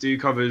love to do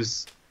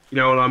covers, on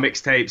our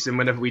mixtapes and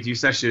whenever we do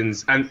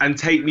sessions, and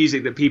take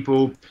music that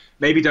people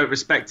maybe don't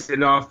respect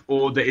enough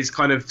or that is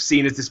kind of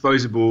seen as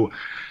disposable,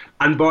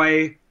 and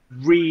by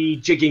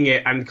rejigging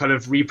it and kind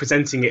of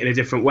representing it in a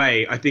different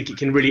way, I think it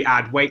can really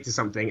add weight to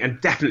something.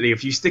 And definitely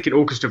if you stick an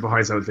orchestra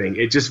behind something,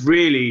 it just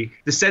really,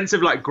 the sense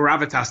of like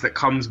gravitas that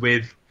comes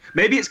with,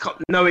 maybe it's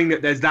knowing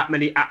that there's that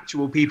many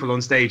actual people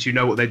on stage who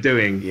know what they're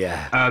doing,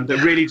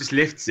 that really just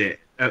lifts it,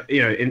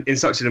 in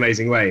such an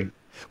amazing way.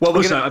 Well,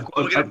 I've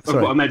got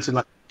to mention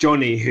like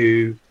Johnny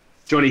who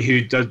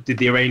did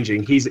the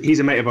arranging. He's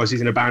a mate of ours. He's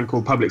in a band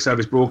called Public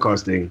Service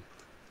Broadcasting,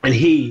 and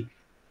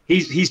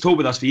he's toured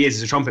with us for years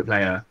as a trumpet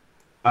player.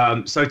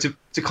 So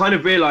to kind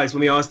of realise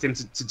when we asked him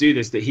to do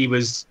this that he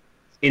was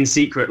in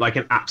secret like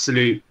an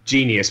absolute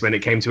genius when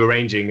it came to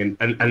arranging,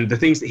 and the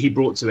things that he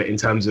brought to it in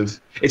terms of,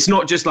 it's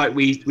not just like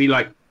we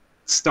like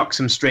stuck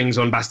some strings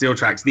on Bastille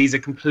tracks. These are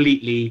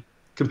completely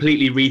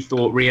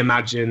rethought,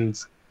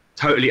 reimagined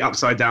totally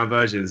upside down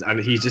versions, and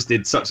he just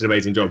did such an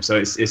amazing job.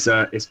 So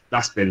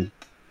that's been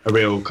a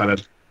real kind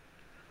of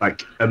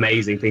like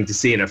amazing thing to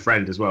see in a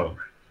friend as well.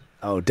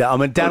 Oh,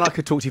 Dan, I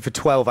could talk to you for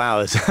 12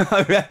 hours.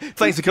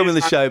 Thanks for coming on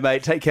the show,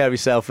 mate. Take care of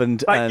yourself.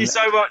 Thank you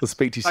so much. We'll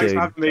speak to you Thanks soon.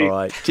 for having me. All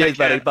right. Cheers,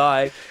 buddy.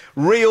 Bye.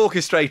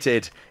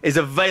 Reorchestrated is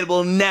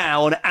available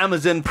now on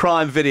Amazon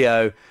Prime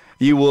Video.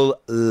 You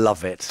will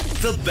love it.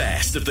 The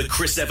best of the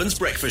Chris Evans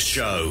Breakfast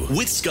Show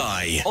with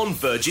Sky on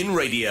Virgin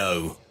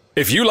Radio.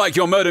 If you like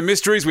your murder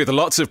mysteries with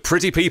lots of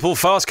pretty people,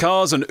 fast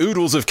cars and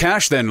oodles of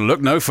cash, then look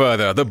no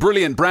further. The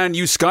brilliant brand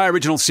new Sky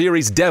Original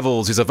series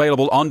Devils is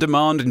available on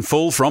demand in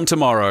full from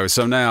tomorrow.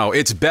 So now,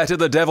 it's better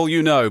the devil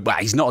you know. Well,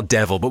 he's not a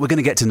devil, but we're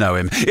going to get to know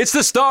him. It's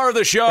the star of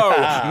the show,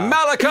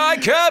 Malachi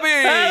Kirby!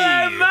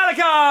 Hello,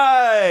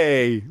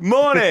 Malachi!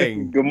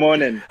 Morning! Good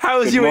morning.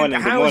 How was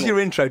your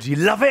intro? Do you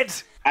love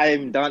it?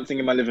 I'm dancing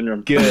in my living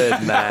room.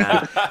 Good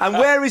man. And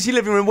where is your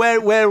living room?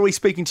 Where are we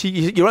speaking to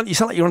you? You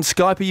sound like you're on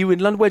Skype. Are you in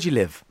London? Where do you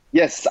live?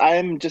 Yes, I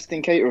am just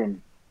in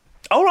Caterham.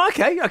 Oh, right,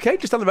 okay,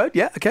 just down the road.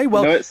 Yeah, okay.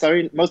 Well, know it.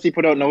 Sorry, most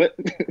people don't know it.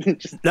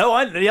 No,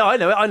 I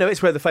know it. I know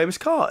it's where the famous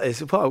car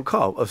is. Well,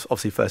 car,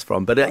 obviously, first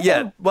from. But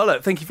yeah, well,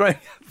 look, thank you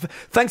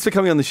thanks for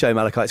coming on the show,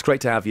 Malachi. It's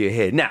great to have you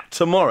here. Now,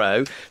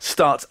 tomorrow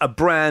starts a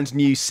brand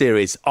new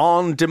series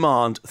on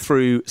demand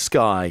through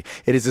Sky.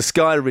 It is a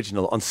Sky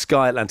original on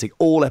Sky Atlantic.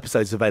 All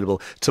episodes available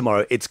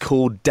tomorrow. It's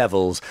called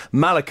Devils.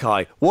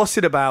 Malachi, what's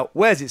it about?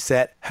 Where's it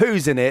set?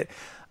 Who's in it?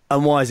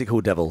 And why is it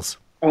called Devils?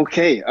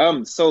 Okay,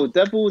 so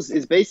Devils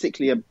is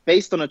basically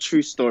based on a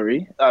true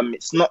story.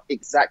 It's not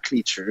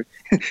exactly true,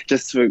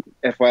 just for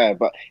FYI,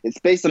 but it's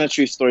based on a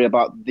true story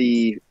about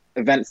the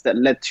events that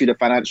led to the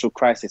financial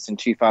crisis in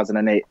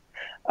 2008.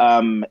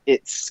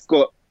 It's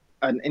got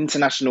an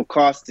international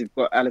cast. You've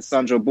got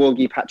Alessandro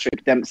Borghi,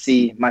 Patrick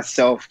Dempsey,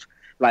 myself,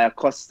 Laia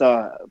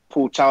Costa,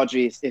 Paul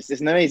Chowdhury. It's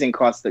an amazing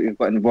cast that we've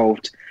got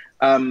involved.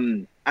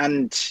 And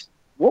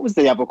what was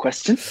the other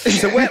question?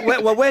 So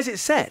where's it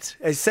set?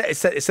 It's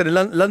set in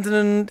London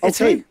and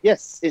Italy? Okay,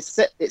 yes. It's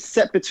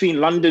set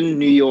between London,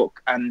 New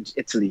York and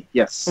Italy,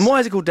 yes. And why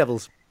is it called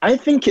Devils? I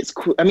think it's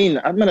cool. I mean,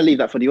 I'm going to leave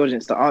that for the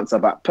audience to answer,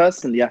 but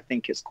personally, I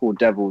think it's called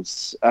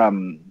Devils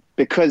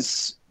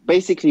because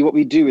basically what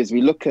we do is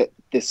we look at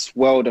this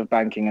world of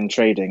banking and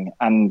trading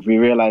and we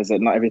realize that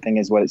not everything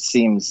is what it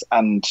seems.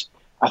 And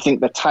I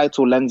think the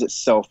title lends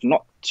itself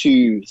not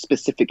to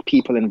specific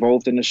people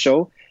involved in the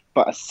show,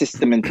 but a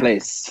system in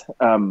place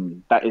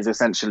that is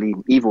essentially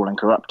evil and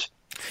corrupt.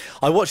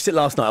 I watched it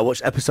last night. I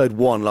watched episode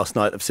 1 last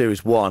night of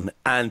series 1,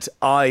 and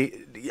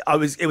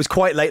it was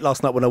quite late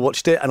last night when I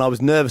watched it, and I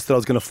was nervous that I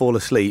was going to fall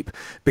asleep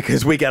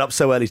because we get up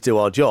so early to do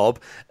our job,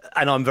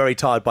 and I'm very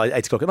tired by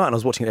 8 o'clock at night, and I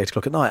was watching at 8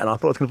 o'clock at night, and I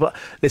thought I was going to...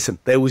 Listen,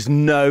 there was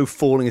no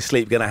falling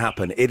asleep going to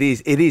happen. It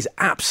is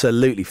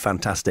absolutely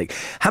fantastic.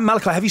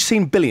 Malachi, have you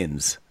seen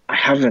Billions? I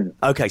haven't.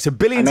 Okay, so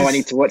Billions... I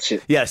need to watch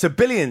it. Yeah, so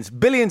Billions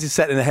is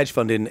set in a hedge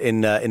fund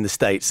in the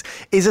States,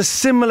 is a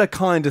similar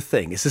kind of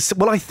thing.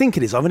 Well, I think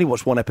it is. I've only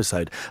watched one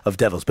episode of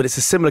Devils, but it's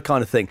a similar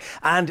kind of thing.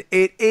 And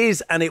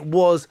it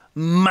was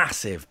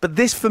massive. But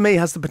this, for me,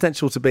 has the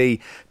potential to be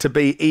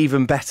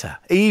even better.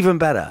 Even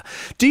better.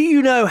 Do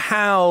you know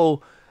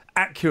how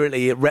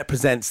accurately it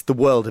represents the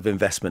world of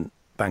investment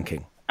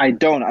banking? I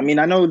don't. I mean,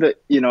 I know that,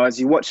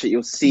 as you watch it,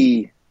 you'll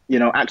see...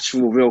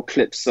 actual real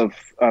clips of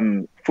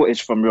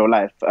footage from real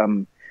life.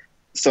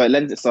 So it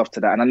lends itself to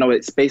that. And I know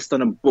it's based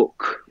on a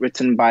book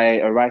written by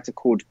a writer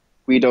called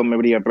Guido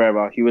Maria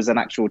Brera. He was an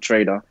actual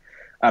trader.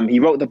 He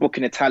wrote the book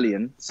in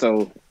Italian.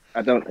 So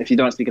if you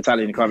don't speak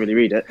Italian, you can't really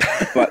read it.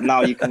 But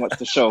now you can watch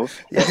the show.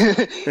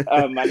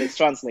 And it's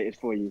translated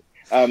for you.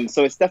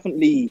 So it's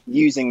definitely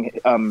using...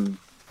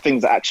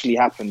 things that actually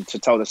happened to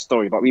tell the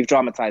story, but we've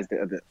dramatized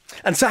it a bit.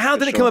 And so how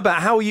did it come about?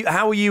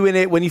 How were you in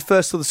it when you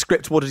first saw the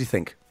script? What did you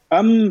think?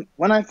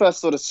 When I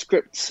first saw the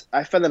script,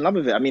 I fell in love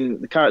with it. I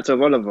mean, the character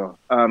of Oliver,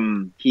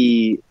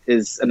 he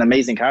is an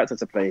amazing character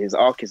to play. His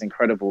arc is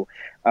incredible.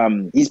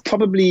 He's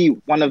probably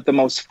one of the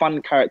most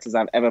fun characters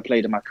I've ever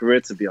played in my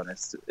career, to be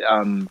honest.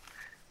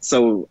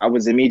 So I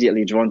was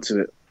immediately drawn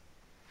to it.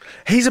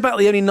 He's about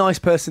the only nice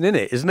person in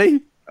it, isn't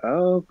he?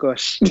 Oh,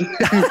 gosh.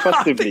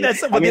 Possibly.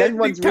 I mean,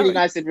 everyone's really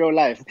nice in real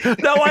life.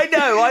 No,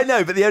 I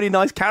know, but the only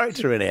nice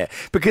character in it.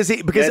 Because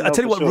I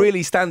tell you what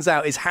really stands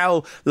out is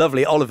how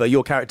lovely Oliver,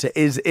 your character,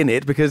 is in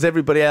it, because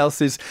everybody else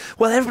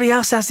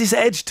has this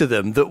edge to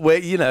them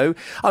that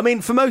I mean,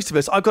 for most of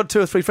us, I've got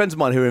 2 or 3 friends of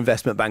mine who are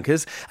investment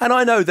bankers, and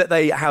I know that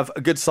they have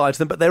a good side to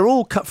them, but they're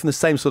all cut from the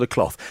same sort of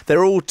cloth.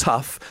 They're all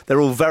tough,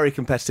 they're all very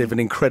competitive and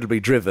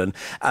incredibly driven.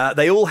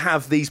 They all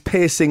have these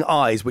piercing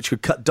eyes which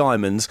could cut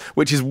diamonds,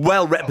 which is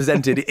well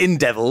represented in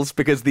Devils,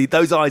 because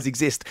those eyes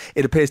exist,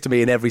 it appears to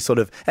me, in every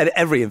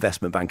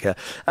investment banker.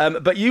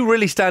 But you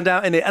really stand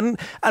out in it, and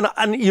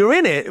you're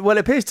in it. Well,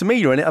 it appears to me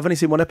you're in it. I've only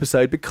seen one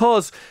episode,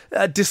 because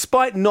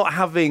despite not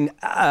having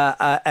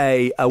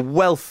a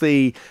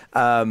wealthy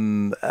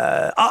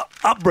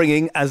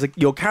upbringing as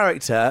your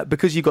character,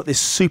 because you've got this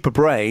super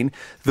brain,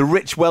 the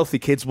rich, wealthy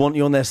kids want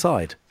you on their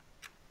side.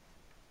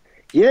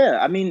 Yeah,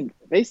 I mean,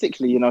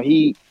 basically,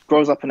 he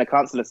grows up in a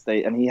council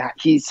estate, and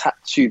he's had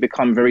to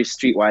become very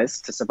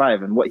streetwise to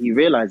survive. And what he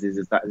realizes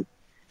is that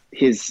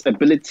his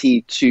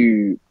ability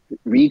to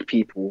read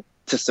people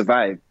to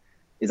survive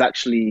is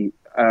actually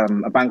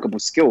a bankable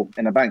skill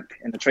in a bank,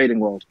 in the trading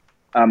world.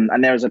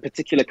 And there is a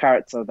particular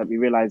character that we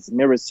realize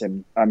mirrors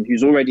him,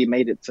 who's already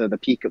made it to the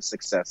peak of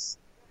success,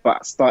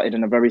 but started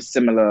in a very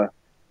similar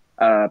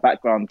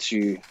background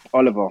to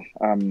Oliver.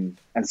 And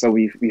so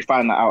we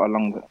find that out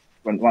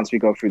once we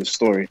go through the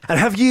story. And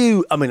have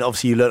you, I mean,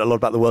 obviously you learned a lot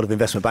about the world of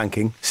investment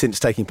banking since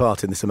taking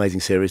part in this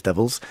amazing series,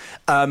 Devils.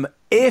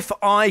 If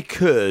I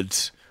could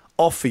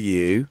offer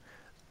you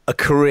a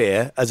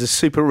career as a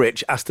super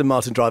rich Aston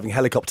Martin driving,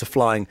 helicopter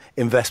flying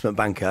investment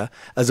banker,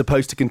 as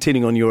opposed to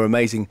continuing on your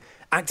amazing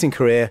acting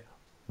career,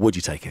 would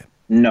you take it?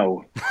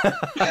 No.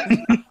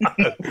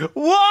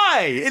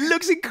 Why? It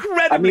looks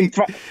incredibly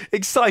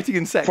exciting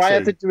and sexy.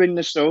 Prior to doing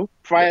the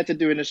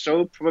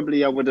show,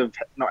 probably I would have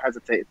not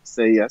hesitated to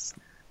say yes.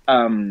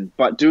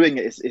 But doing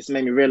it's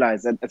made me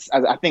realize that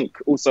I think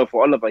also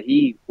for Oliver,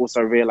 he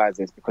also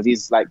realizes, because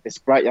he's like this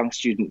bright young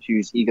student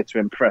who's eager to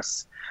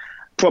impress.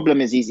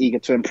 Problem is he's eager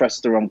to impress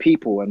the wrong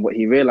people, and what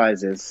he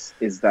realizes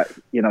is that,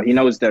 you know, he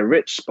knows they're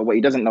rich, but what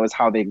he doesn't know is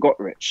how they got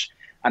rich.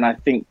 And I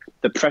think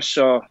the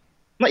pressure,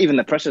 not even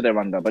the pressure they're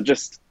under, but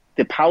just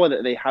the power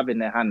that they have in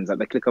their hands at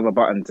the click of a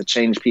button to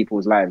change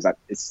people's lives, I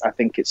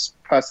think it's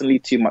personally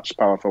too much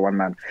power for one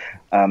man.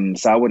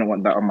 So I wouldn't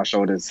want that on my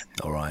shoulders.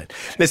 All right.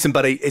 Listen,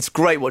 buddy, it's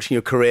great watching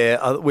your career.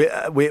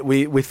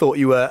 We thought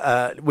you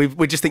were,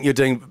 we just think you're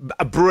doing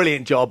a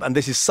brilliant job, and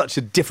this is such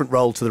a different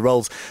role to the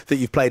roles that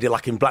you've played,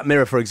 like in Black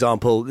Mirror, for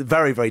example.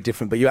 Very, very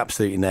different, but you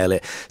absolutely nail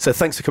it. So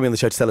thanks for coming on the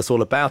show to tell us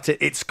all about it.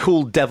 It's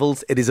called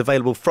Devils. It is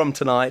available from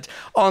tonight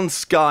on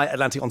Sky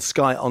Atlantic, on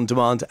Sky On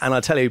Demand. And I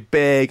tell you,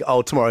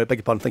 tomorrow, beg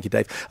your pardon, thank you,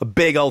 Dave, a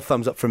big old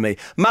thumbs up from me.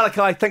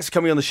 Malachi, thanks for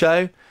coming on the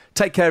show.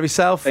 Take care of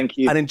yourself. Thank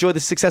you. And enjoy the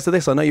success of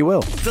this. I know you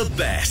will. The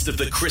best of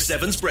the Chris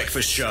Evans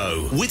Breakfast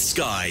Show with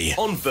Sky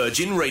on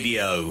Virgin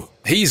Radio.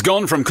 He's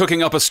gone from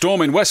cooking up a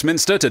storm in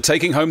Westminster to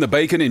taking home the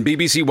bacon in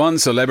BBC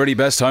One's Celebrity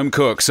Best Home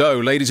Cook. So,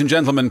 ladies and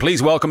gentlemen,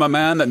 please welcome a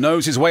man that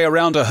knows his way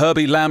around a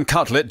Herbie lamb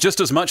cutlet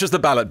just as much as the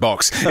ballot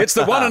box. It's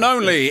the one and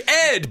only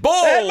Ed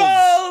Balls! Ed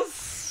Balls!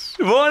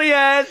 Good morning,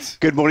 Ed.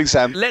 Good morning,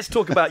 Sam. Let's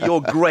talk about your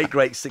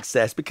great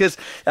success, because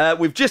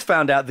we've just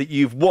found out that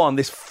you've won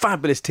this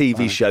fabulous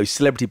TV show,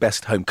 Celebrity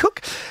Best Home Cook.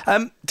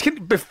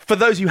 For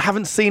those who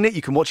haven't seen it,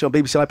 you can watch it on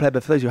BBC iPlayer,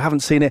 but for those who haven't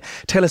seen it,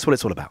 tell us what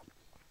it's all about.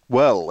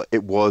 Well,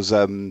 it was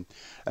a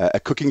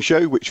cooking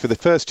show, which for the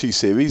first two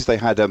series, they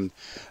had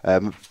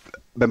members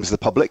of the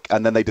public,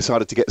 and then they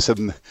decided to get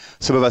some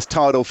of us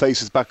tired old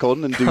faces back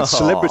on and do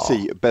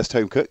Celebrity Best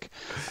Home Cook.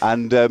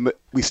 And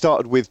we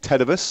started with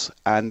 10 of us,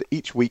 and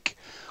each week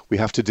we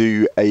have to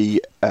do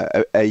a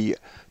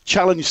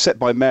challenge set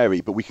by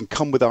Mary, but we can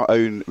come with our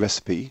own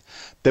recipe.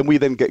 Then we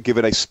get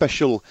given a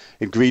special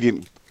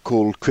ingredient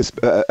called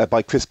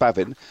by Chris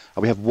Bavin,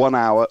 and we have 1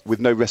 hour with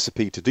no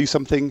recipe to do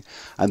something.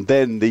 And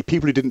then the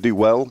people who didn't do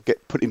well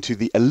get put into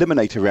the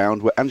eliminator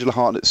round, where Angela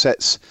Hartnett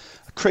sets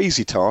a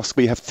crazy task.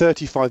 We have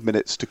 35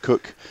 minutes to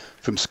cook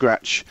from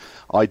scratch.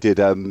 I did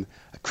a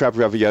crab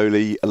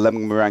ravioli, a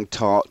lemon meringue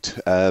tart,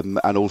 and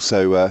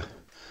also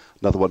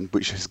another one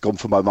which has gone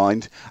from my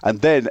mind.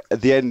 And then at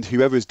the end,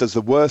 whoever does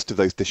the worst of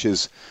those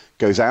dishes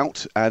goes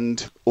out,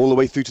 and all the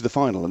way through to the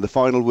final. And the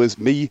final was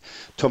me,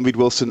 Tom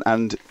Reed-Wilson,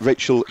 and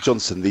Rachel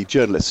Johnson, the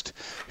journalist,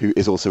 who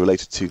is also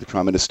related to the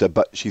Prime Minister,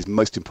 but she's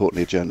most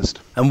importantly a journalist.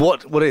 And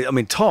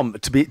Tom,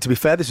 to be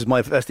fair, this is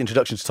my first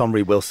introduction to Tom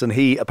Reed-Wilson.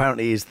 He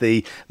apparently is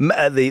the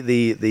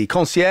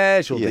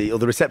concierge or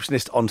the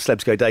receptionist on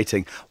Celebs Go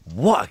Dating.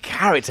 What a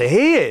character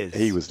he is!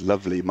 He was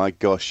lovely, my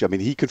gosh. I mean,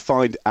 he could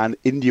find an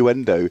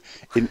innuendo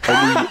in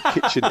any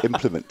kitchen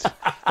implement.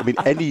 I mean,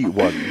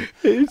 anyone.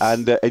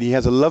 And he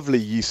has a lovely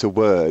use of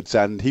words,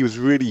 and he was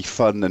really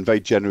fun and very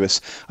generous.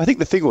 I think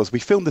the thing was, we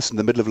filmed this in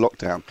the middle of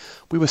lockdown.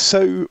 We were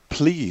so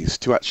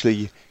pleased to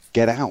actually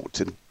get out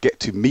and get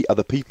to meet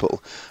other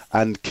people,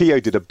 and Keo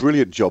did a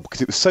brilliant job,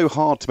 because it was so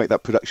hard to make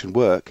that production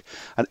work,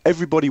 and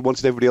everybody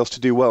wanted everybody else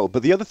to do well.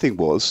 But the other thing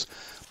was,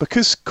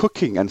 because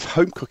cooking and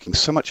home cooking is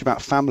so much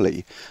about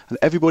family, and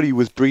everybody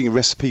was bringing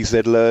recipes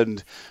they'd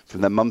learned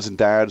from their mums and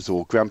dads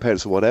or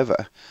grandparents or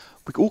whatever,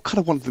 we all kind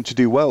of wanted them to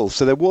do well.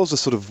 So there was a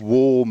sort of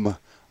warm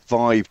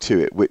vibe to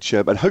it, which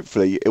and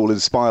hopefully it will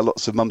inspire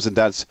lots of mums and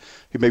dads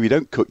who maybe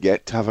don't cook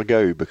yet to have a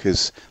go,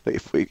 because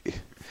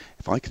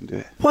if I can do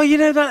it. Well, you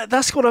know,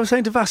 that's what I was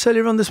saying to Vass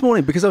earlier on this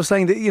morning, because I was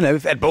saying that, you know,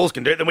 if Ed Balls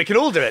can do it, then we can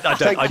all do it.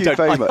 Thank you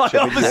very much. I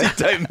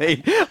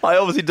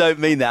obviously don't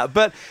mean that,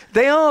 but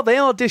they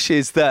are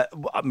dishes that,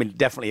 I mean,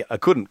 definitely I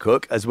couldn't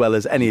cook as well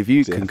as any of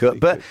you can cook,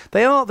 but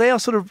they are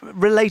sort of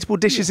relatable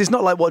dishes. It's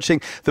not like watching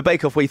the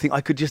Bake Off where you think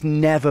I could just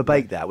never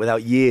bake that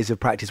without years of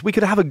practice. We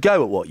could have a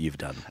go at what you've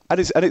done. And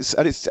it's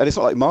not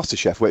like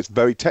MasterChef where it's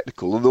very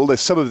technical, and although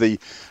some of the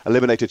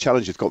eliminator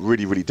challenges got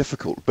really, really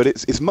difficult, but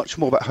it's much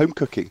more about home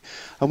cooking.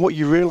 And what what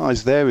you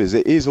realise there is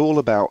it is all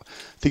about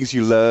things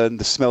you learn,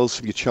 the smells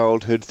from your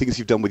childhood, things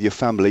you've done with your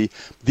family.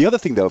 The other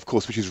thing, though, of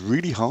course, which is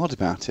really hard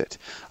about it,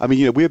 I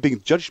mean, we're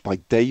being judged by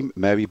Dame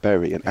Mary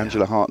Berry and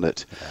Angela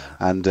Hartnett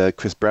and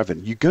Chris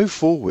Brevin. You go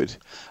forward,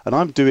 and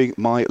I'm doing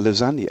my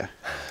lasagna,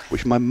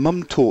 which my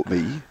mum taught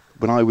me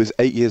when I was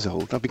 8 years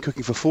old. I've been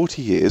cooking for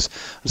 40 years,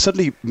 and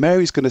suddenly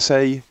Mary's going to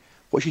say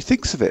what she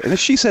thinks of it. And if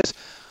she says,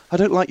 I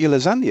don't like your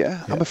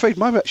lasagna, I'm afraid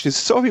my reaction is,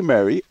 sorry,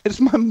 Mary,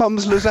 it's my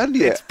mum's lasagna.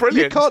 It's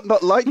brilliant. You can't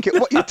not like it.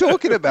 What are you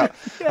talking about?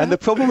 And the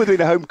problem with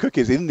being a home cook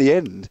is, in the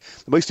end,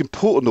 the most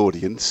important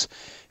audience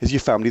is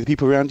your family, the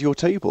people around your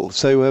table.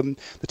 So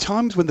the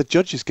times when the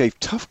judges gave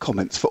tough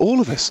comments for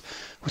all of us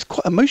was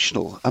quite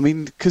emotional. I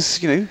mean,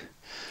 because,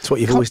 it's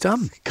what you've always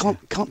done.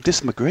 Can't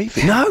diss my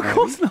gravy. No, of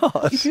course not.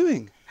 What are you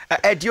doing?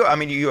 Ed,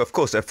 you're of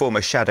course a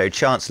former Shadow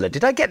Chancellor.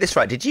 Did I get this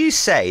right? Did you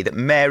say that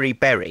Mary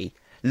Berry,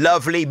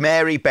 lovely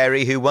Mary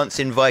Berry, who once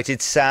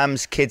invited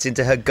Sam's kids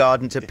into her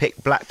garden to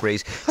pick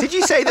blackberries, did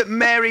you say that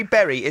Mary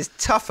Berry is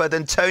tougher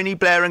than Tony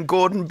Blair and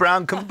Gordon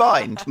Brown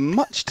combined?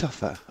 Much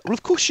tougher. Well,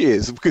 of course she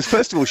is, because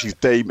first of all, she's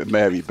Dame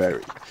Mary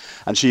Berry,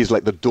 and she's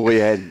like the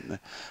doyenne,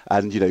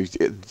 and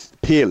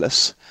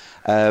peerless,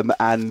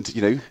 and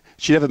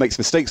she never makes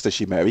mistakes, does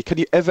she, Mary? Can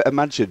you ever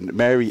imagine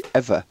Mary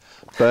ever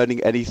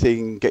burning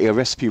anything, getting a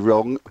recipe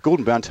wrong?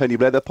 Gordon Brown, Tony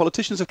Blair, they're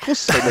politicians, of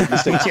course they make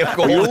mistakes.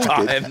 We all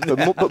did.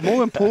 But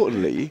more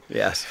importantly,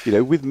 yes,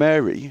 with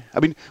Mary, I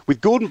mean, with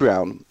Gordon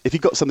Brown, if he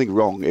got something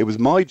wrong, it was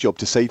my job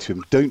to say to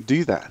him, don't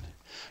do that.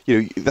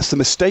 That's the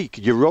mistake.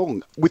 You're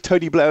wrong. With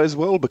Tony Blair as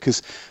well,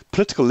 because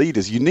political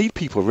leaders, you need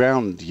people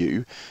around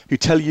you who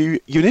tell you,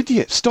 you're an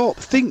idiot. Stop,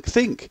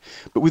 think.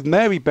 But with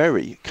Mary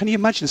Berry, can you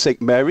imagine saying,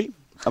 Mary,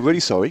 I'm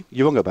really sorry,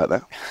 you're wrong about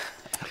that.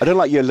 I don't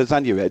like your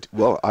lasagna, Ed.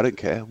 Well, I don't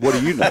care. What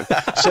do you know?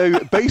 So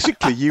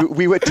basically,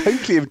 we were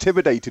totally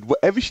intimidated.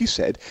 Whatever she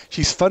said,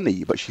 she's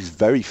funny, but she's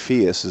very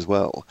fierce as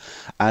well.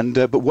 And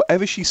but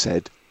whatever she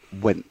said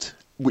went,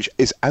 which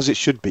is as it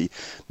should be.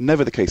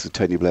 Never the case with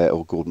Tony Blair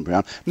or Gordon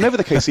Brown. Never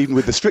the case even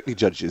with the Strictly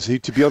judges, who,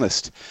 to be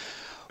honest,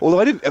 although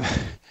I didn't,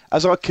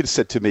 as our kids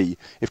said to me,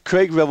 if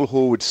Craig Revel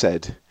Horwood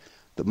said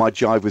that my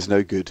jive was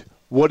no good,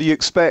 what do you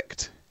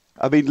expect?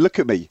 I mean, look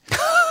at me.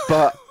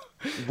 But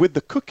with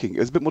the cooking, it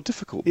was a bit more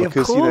difficult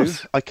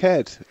because, I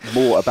cared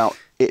more about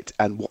it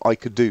and what I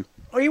could do.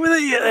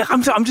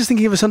 I'm just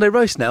thinking of a Sunday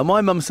roast now.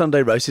 My mum's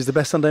Sunday roast is the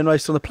best Sunday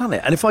roast on the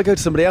planet. And if I go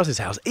to somebody else's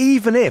house,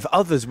 even if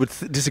others would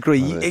disagree,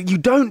 you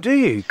don't, do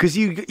you? Because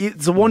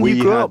it's the one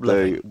you grew up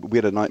with. We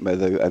had a nightmare,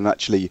 though, and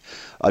actually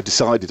I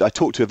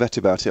talked to a vet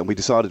about it, and we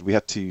decided we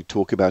had to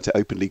talk about it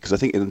openly, because I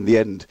think in the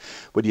end,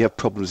 when you have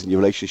problems in your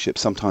relationship,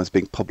 sometimes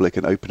being public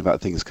and open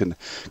about things can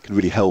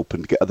really help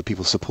and get other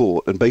people's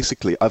support. And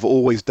basically, I've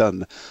always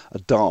done a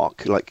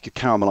dark, like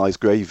caramelised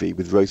gravy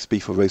with roast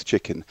beef or roast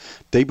chicken.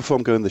 Day before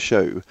I'm going on the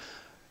show,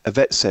 a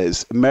vet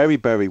says, Mary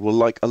Berry will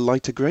like a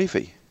lighter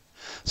gravy.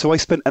 So I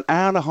spent an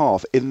hour and a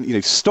half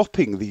in,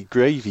 stopping the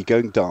gravy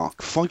going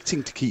dark,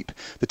 fighting to keep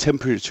the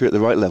temperature at the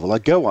right level. I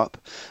go up.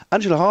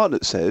 Angela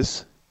Hartnett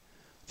says,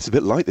 it's a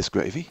bit light, this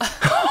gravy.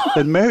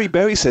 Then Mary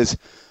Berry says,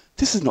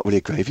 this is not really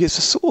a gravy, it's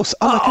a sauce.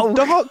 I like a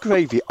dark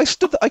gravy. I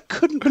stood there, I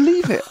couldn't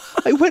believe it.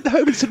 I went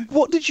home and said,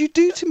 what did you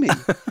do to me?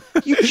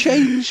 You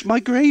changed my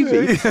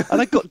gravy.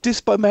 And I got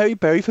dissed by Mary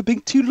Berry for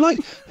being too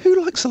light.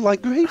 Who likes a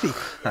light gravy?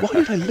 Why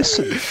did I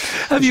listen?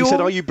 She said,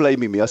 are you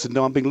blaming me? I said,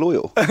 no, I'm being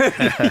loyal.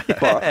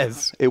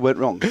 But it went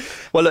wrong.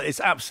 Well, look,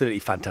 it's absolutely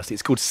fantastic.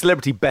 It's called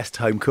Celebrity Best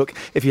Home Cook.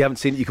 If you haven't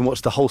seen it, you can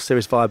watch the whole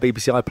series via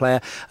BBC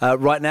iPlayer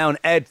right now. And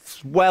Ed,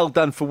 well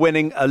done for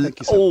winning.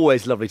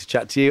 Always lovely to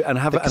chat to you, and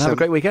have a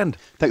great weekend.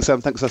 Thanks,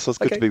 Sam. Thanks, Russell. It's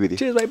good to be with you.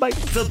 Cheers, mate. Bye.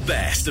 The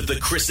best of the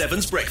Chris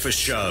Evans Breakfast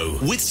Show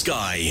with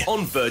Sky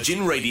on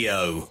Virgin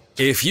Radio.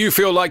 If you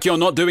feel like you're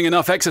not doing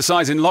enough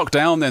exercise in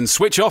lockdown, then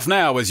switch off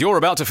now, as you're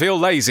about to feel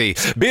lazy.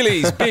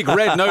 Billy's Big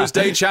Red Nose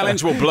Day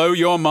Challenge will blow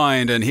your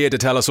mind, and here to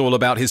tell us all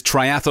about his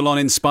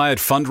triathlon-inspired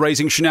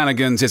fundraising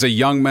shenanigans is a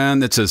young man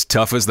that's as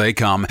tough as they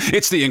come.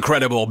 It's the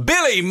incredible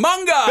Billy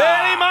Munger!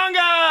 Billy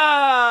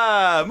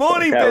Munger!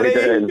 Morning,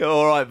 Billy.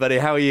 All right, buddy.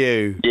 How are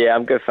you? Yeah,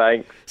 I'm good,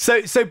 thanks.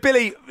 So,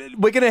 Billy,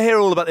 we're going to hear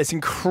all about this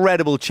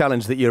incredible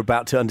challenge that you're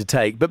about to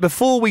undertake. But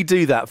before we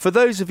do that, for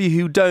those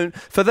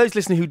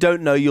listening who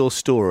don't know your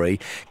story,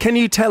 can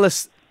you tell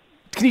us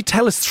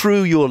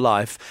through your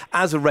life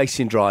as a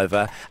racing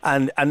driver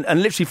and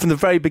literally from the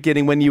very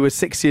beginning when you were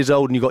 6 years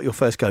old and you got your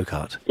first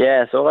go-kart?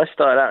 Yeah, so I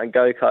started out in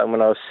go-karting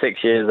when I was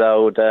 6 years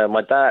old.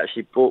 My dad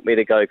actually bought me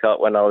the go-kart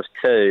when I was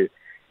 2.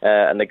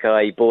 And the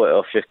guy he bought it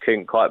off just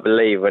couldn't quite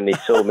believe when he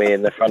saw me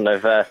in the front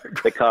of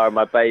the car in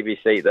my baby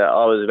seat that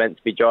I was meant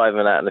to be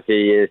driving that in a few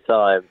years'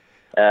 time.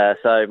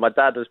 So my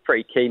dad was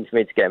pretty keen for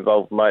me to get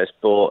involved in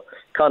motorsport.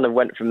 Kind of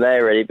went from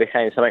there, really. It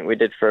became something we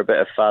did for a bit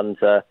of fun.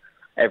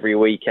 Every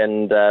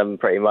weekend,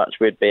 pretty much,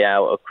 we'd be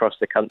out across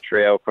the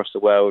country or across the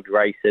world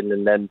racing.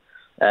 And then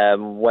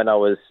when I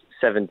was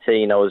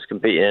 17, I was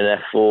competing in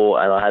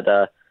F4 and I had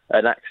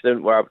an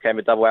accident where I became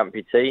a double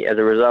amputee as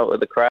a result of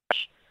the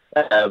crash.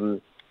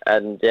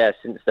 And yeah,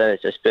 since then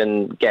it's just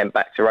been getting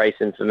back to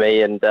racing for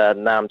me, and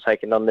now I'm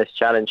taking on this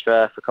challenge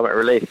for Comic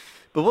Relief.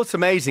 But what's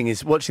amazing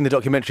is watching the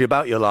documentary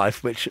about your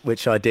life,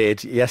 which I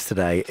did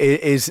yesterday,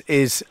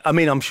 is I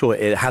mean, I'm sure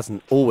it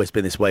hasn't always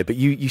been this way, but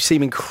you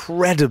seem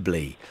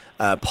incredibly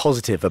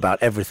positive about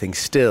everything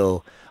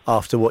still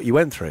after what you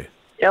went through.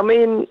 I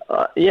mean,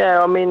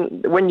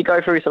 when you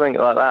go through something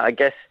like that, I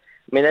guess,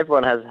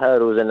 everyone has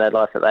hurdles in their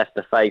life that they have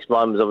to face.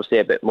 Mine was obviously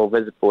a bit more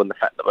visible in the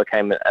fact that I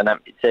became an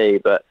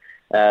amputee, but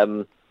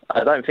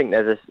I don't think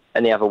there's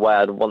any other way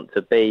I'd want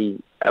to be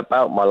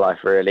about my life,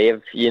 really.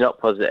 If you're not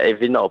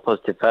a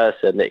positive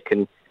person, it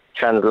can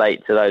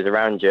translate to those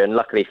around you. And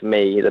luckily for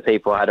me, the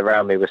people I had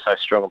around me were so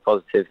strong and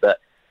positive that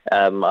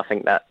I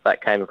think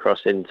that came across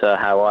into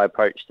how I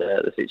approached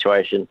the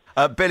situation.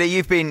 Billy,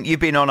 you've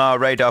been on our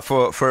radar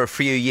for a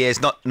few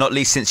years, not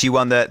least since you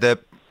won the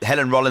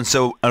Helen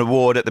Rollinson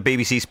Award at the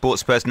BBC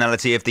Sports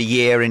Personality of the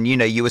Year, and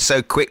you were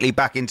so quickly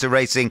back into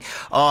racing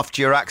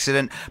after your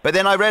accident. But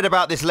then I read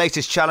about this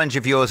latest challenge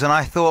of yours, and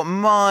I thought,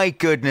 my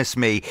goodness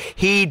me,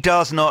 he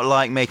does not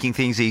like making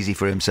things easy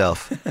for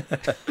himself.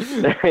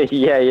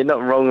 Yeah, you're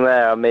not wrong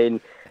there.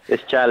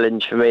 This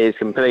challenge for me is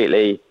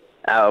completely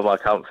out of my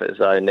comfort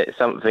zone. It's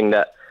something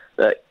that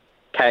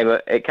came to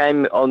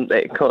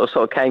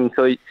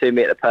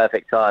me at the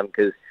perfect time,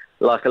 because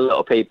like a lot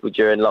of people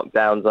during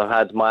lockdowns, I've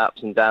had my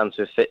ups and downs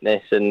with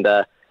fitness, and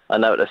I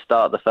know at the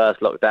start of the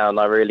first lockdown,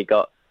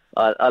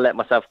 I let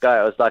myself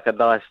go. It was like a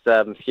nice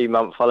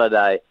few-month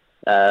holiday.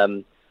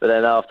 But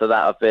then after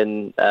that,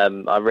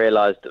 I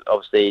realised,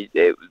 obviously,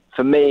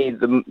 for me,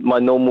 my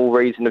normal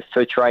reason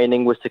for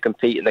training was to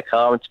compete in the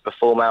car and to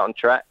perform out on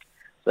track.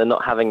 So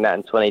not having that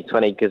in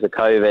 2020 because of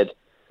COVID,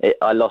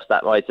 I lost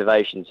that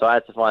motivation. So I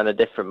had to find a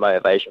different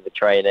motivation for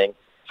training.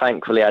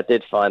 Thankfully, I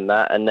did find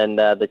that, and then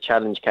the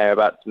challenge came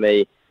about to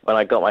me when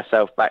I got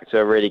myself back to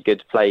a really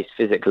good place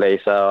physically.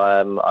 So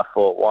I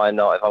thought, why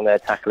not? If I'm going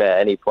to tackle it at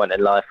any point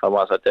in life, I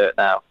might as well do it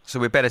now.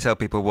 So we better tell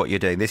people what you're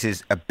doing. This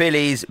is a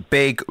Billy's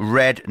Big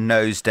Red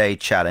Nose Day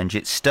Challenge.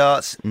 It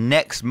starts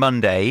next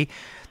Monday,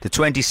 the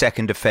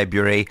 22nd of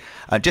February.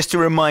 Just to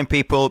remind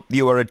people,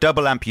 you are a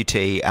double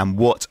amputee, and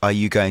what are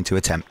you going to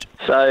attempt?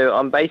 So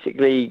I'm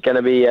basically going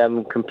to be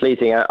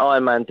completing an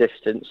Ironman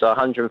distance, so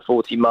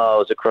 140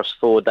 miles across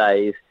 4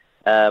 days,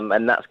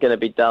 and that's going to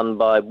be done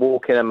by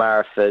walking a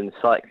marathon,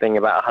 cycling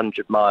about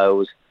 100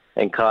 miles,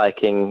 and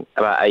kayaking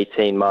about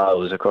 18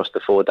 miles across the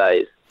 4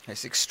 days.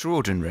 It's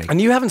extraordinary.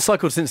 And you haven't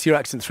cycled since your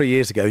accident 3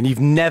 years ago, and you've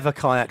never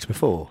kayaked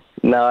before?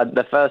 No,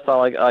 the first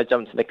time I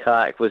jumped in the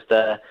kayak was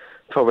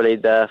probably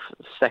the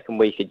second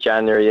week of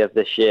January of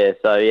this year,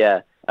 so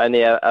yeah.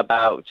 Only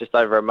about just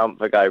over a month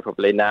ago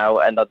probably now,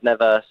 and I'd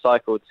never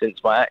cycled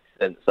since my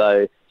accident,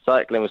 so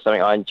cycling was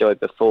something I enjoyed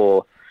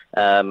before,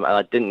 and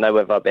I didn't know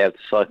whether I'd be able to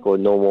cycle a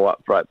normal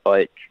upright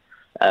bike.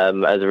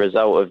 As a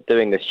result of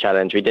doing this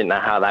challenge, we didn't know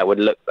how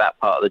that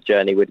part of the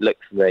journey would look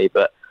for me,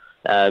 but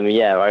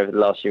over the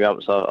last few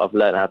months I've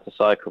learned how to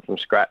cycle from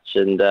scratch,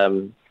 and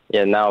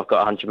now I've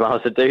got 100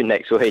 miles to do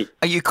next week.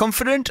 Are you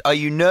confident? Are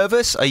you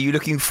nervous? Are you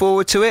looking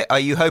forward to it? Are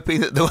you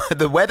hoping that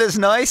the weather's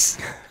nice?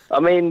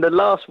 The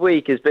last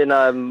week has been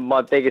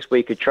my biggest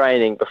week of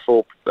training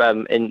before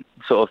in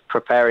sort of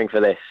preparing for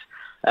this,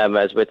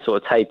 as we're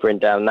sort of tapering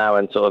down now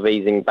and sort of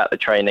easing back the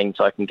training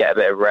so I can get a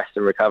bit of rest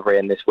and recovery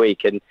in this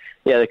week. And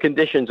yeah, the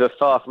conditions were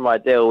far from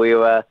ideal. We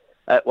were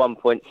at one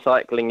point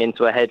cycling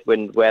into a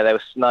headwind where there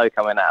was snow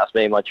coming at us,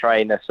 me and my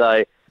trainer.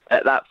 So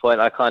at that point,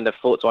 I kind of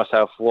thought to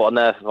myself, what on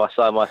earth have I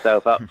signed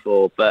myself up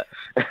for? But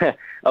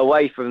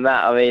away from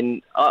that,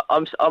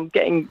 I'm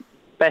getting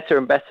better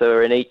and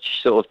better in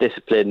each sort of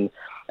discipline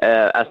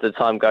as the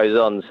time goes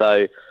on.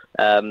 So,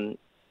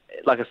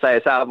 like I say,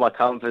 it's out of my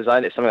comfort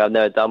zone. It's something I've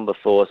never done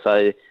before.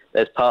 So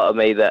there's part of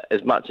me that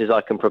as much as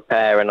I can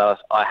prepare, and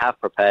I have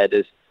prepared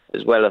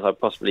as well as I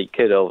possibly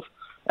could have,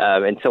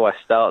 until I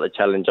start the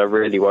challenge, I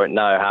really won't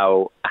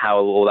know how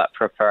all that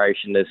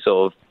preparation is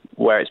sort of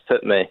where it's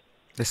put me.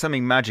 There's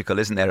something magical,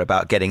 isn't there,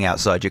 about getting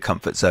outside your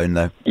comfort zone,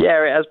 though?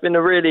 Yeah, it has been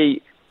a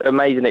really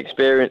amazing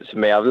experience for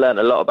me. I've learned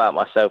a lot about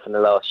myself in the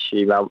last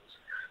few months.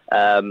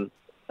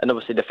 And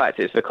obviously the fact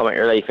it's for Comic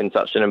Relief in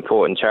such an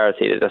important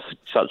charity that does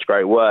such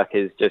great work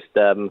is just,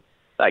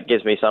 that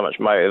gives me so much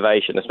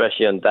motivation,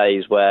 especially on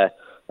days where,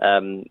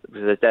 because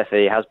there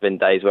definitely has been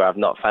days where I've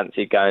not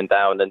fancied going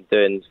down and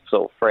doing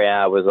sort of 3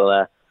 hours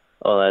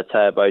on a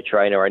turbo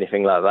train or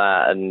anything like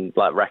that, and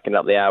like racking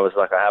up the hours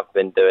like I have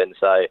been doing.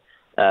 So,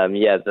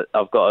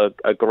 I've got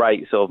a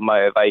great sort of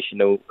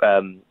motivational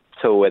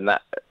tool in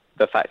that.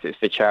 The fact it's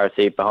for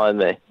charity behind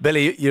me.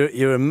 Billy,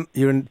 you're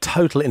a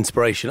total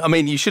inspiration.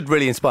 You should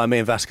really inspire me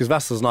and Vas, because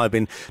Vassils and I have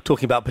been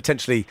talking about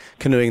potentially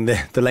canoeing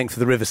the length of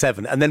the River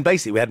Severn, and then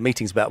basically we had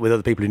meetings with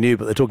other people who knew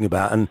what they're talking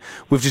about, and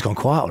we've just gone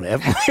quiet on it,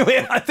 haven't we?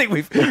 I think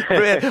we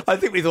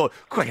thought,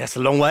 quick, that's a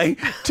long way,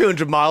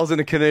 200 miles in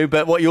a canoe,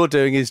 but what you're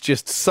doing is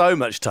just so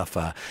much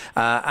tougher,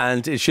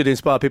 and it should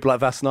inspire people like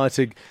Vas and I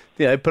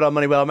to put our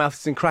money where our mouth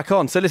is and crack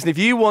on. So listen, if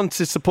you want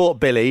to support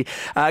Billy,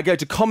 go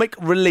to Comic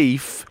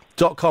Relief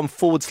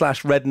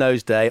facebook.com/Red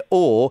Nose Day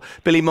or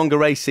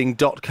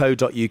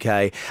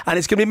billymongerracing.co.uk. And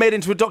it's going to be made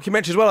into a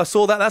documentary as well. I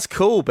saw that. That's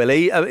cool,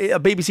 Billy. A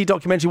BBC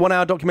documentary, 1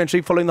 hour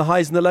documentary following the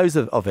highs and the lows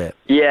of it.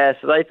 Yeah,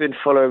 so they've been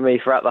following me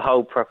throughout the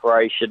whole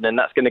preparation, and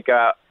that's going to go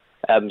out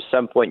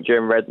some point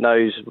during Red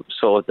Nose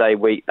sort of day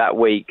week that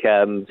week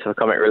for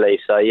comic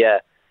release. So yeah,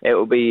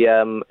 it'll be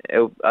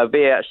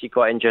actually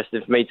quite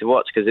interesting for me to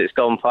watch because it's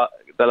gone.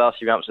 The last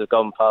few months have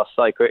gone past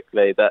so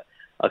quickly that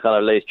I kind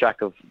of lose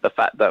track of the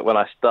fact that when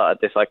I started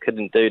this, I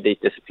couldn't do these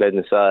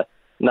disciplines. So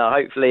no,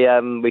 hopefully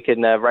we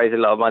can raise a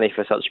lot of money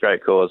for such a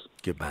great cause.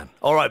 Good man.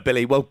 All right,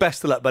 Billy. Well,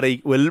 best of luck,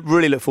 buddy. We'll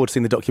really look forward to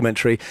seeing the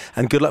documentary,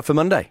 and good luck for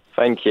Monday.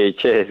 Thank you.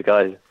 Cheers,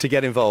 guys. To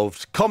get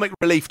involved,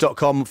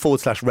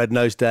 comicrelief.com/Red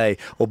Nose Day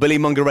or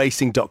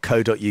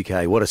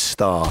billymongerracing.co.uk. What a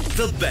star.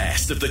 The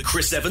best of the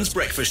Chris Evans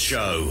Breakfast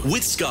Show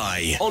with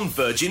Sky on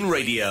Virgin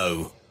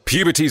Radio.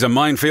 Puberty's a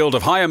minefield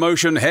of high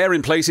emotion, hair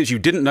in places you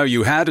didn't know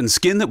you had, and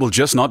skin that will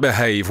just not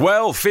behave.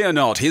 Well, fear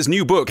not. His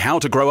new book, How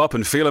to Grow Up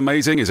and Feel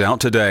Amazing, is out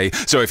today.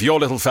 So if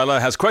your little fella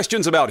has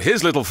questions about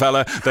his little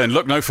fella, then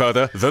look no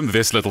further than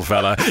this little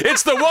fella.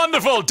 It's the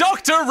wonderful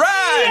Dr.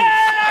 Rand!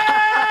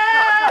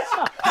 Yes!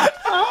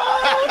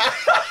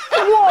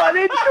 What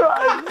an intro!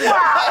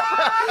 Wow!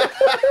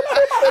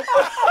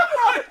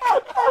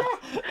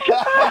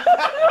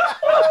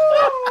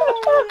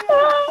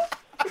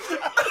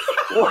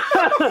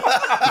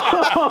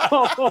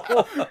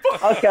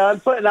 Okay, I'm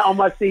putting that on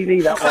my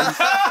CV, that one.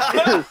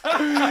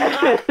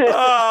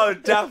 Oh,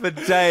 Dapper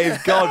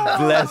Dave, God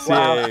bless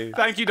you.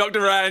 Thank you,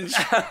 Dr. Range.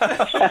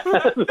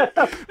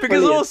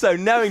 Because also,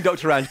 knowing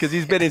Dr. Range, because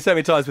he's been in so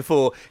many times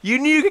before, you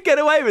knew you could get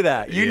away with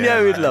that. You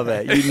know he'd love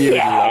it. You knew he'd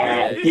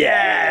love it.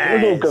 Yeah,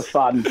 it was all good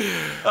fun.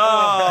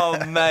 Oh,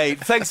 mate,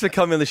 thanks for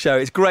coming on the show.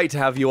 It's great to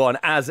have you on,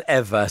 as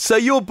ever. So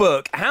your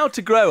book, How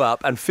to Grow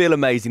Up and Feel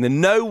Amazing, the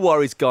No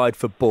Worries Guide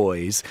for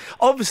Boys.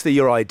 Obviously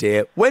your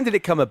idea. When did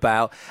it come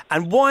about?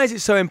 And why is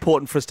it so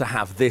important for us to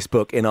have this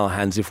book in our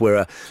hands if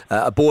we're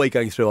a boy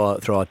going through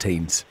our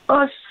teens?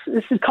 Well,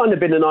 this has kind of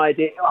been an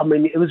idea. I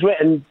mean, it was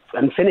written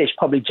and finished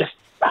probably just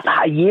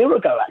about a year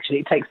ago, actually.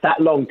 It takes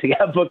that long to get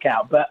a book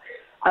out. But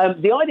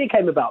the idea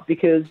came about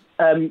because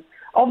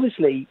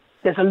obviously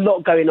there's a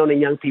lot going on in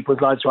young people's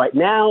lives right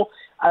now.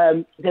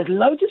 There's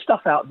loads of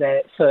stuff out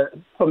there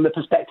from the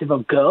perspective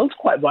of girls,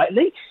 quite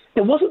rightly.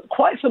 There wasn't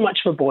quite so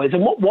much for boys,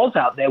 and what was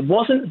out there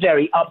wasn't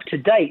very up to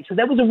date. So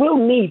there was a real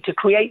need to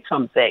create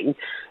something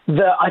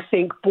that I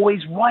think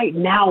boys right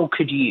now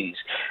could use.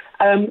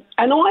 And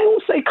I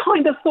also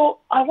kind of thought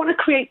I want to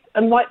create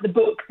and write the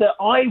book that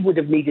I would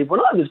have needed when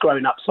I was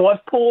growing up. So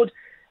I've poured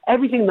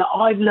everything that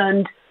I've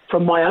learned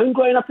from my own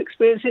growing up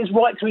experiences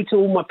right through to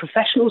all my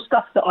professional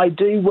stuff that I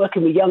do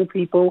working with young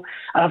people.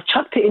 And I've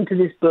chucked it into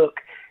this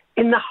book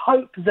in the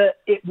hope that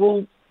it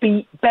will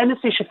be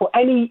beneficial for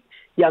any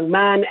young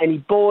man, any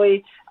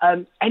boy,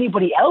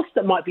 anybody else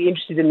that might be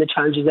interested in the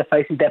challenges they're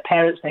facing, their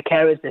parents, their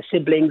carers, their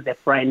siblings, their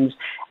friends,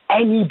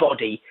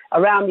 anybody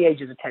around the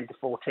ages of 10 to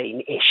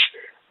 14-ish.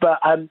 But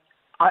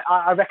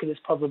I reckon there's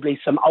probably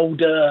some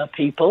older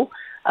people,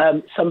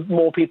 some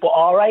more people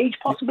our age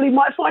possibly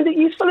might find it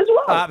useful as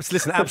well.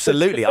 Listen,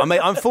 absolutely. I mean,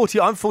 I'm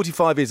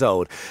 45 years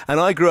old, and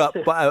I grew up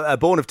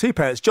born of two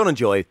parents, John and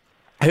Joy,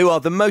 who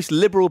are the most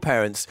liberal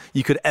parents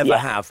you could ever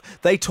have.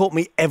 They taught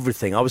me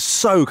everything. I was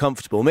so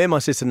comfortable. Me and my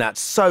sister Nat,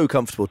 so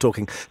comfortable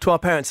talking to our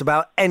parents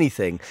about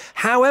anything.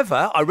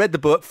 However, I read the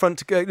book cover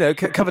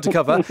to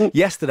cover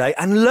yesterday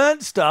and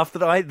learnt stuff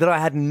that I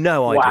had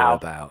no idea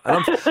about.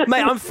 And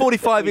I'm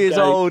 45 years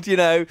old,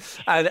 and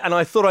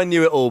I thought I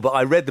knew it all, but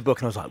I read the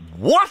book and I was like,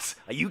 what?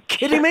 Are you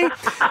kidding me?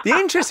 The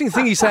interesting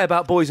thing you say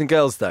about boys and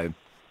girls, though,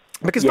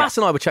 because Vass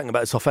and I were chatting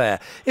about this off air.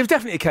 It was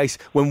definitely a case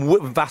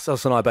when Vass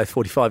and I are both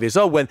 45 years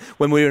old, when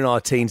we were in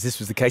our teens, this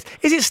was the case.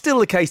 Is it still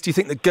the case, do you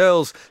think, that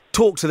girls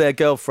talk to their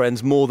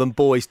girlfriends more than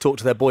boys talk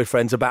to their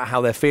boyfriends about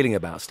how they're feeling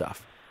about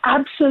stuff?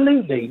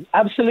 Absolutely.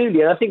 And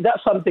I think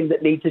that's something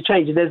that needs to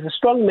change. And there's a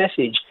strong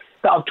message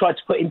that I've tried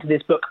to put into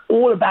this book,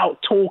 all about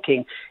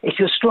talking. If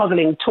you're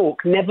struggling,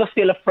 talk. Never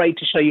feel afraid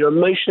to show your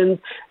emotions.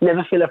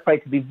 Never feel afraid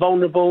to be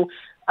vulnerable.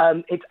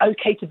 It's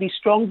okay to be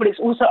strong, but it's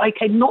also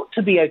okay not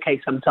to be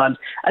okay sometimes,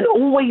 and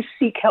always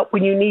seek help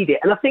when you need it.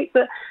 And I think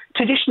that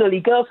traditionally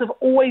girls have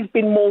always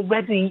been more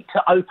ready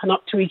to open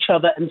up to each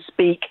other and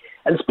speak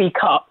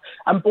up,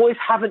 and boys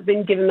haven't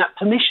been given that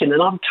permission.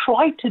 And I've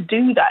tried to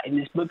do that in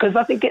this book because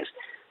I think it's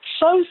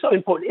so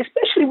important,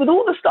 especially with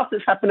all the stuff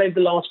that's happened over the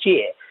last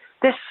year.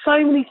 There's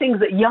so many things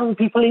that young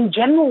people in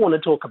general want to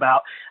talk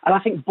about, and I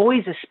think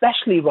boys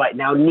especially right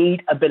now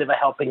need a bit of a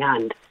helping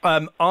hand.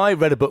 I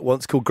read a book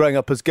once called Growing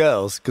Up as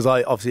Girls, because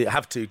I obviously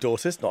have two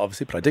daughters, not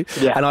obviously, but I do.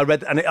 Yeah. And I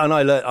read and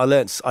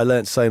I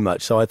learned so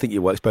much. So I think it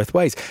works both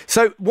ways.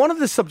 So one of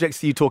the subjects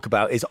that you talk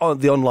about is on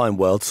the online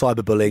world,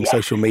 cyberbullying,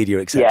 social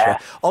media, etc. Yeah.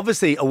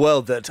 Obviously, a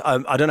world that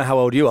I don't know how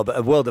old you are, but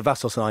a world that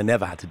Vassos and I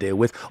never had to deal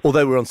with.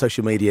 Although we're on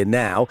social media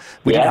now,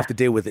 we didn't have to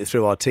deal with it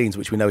through our teens,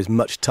 which we know is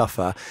much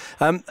tougher.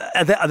 Are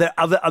there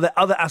are there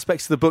other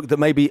aspects of the book that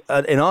maybe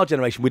in our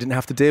generation we didn't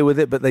have to deal with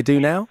it, but they do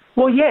now?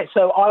 Well, yeah.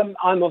 So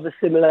I'm of a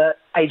similar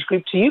age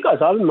group to you guys.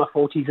 I'm in my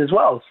 40s as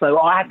well, so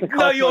I had to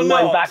cast my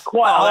mind back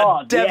quite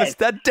hard.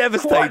 That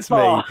devastates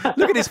me.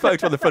 Look at his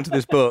photo on the front of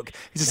this book.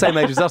 He's the same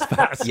age as us,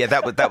 Pat. Yeah,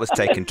 that was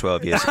taken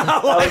 12 years ago.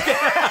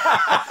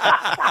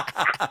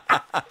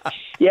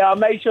 Yeah, I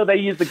made sure they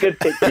used the good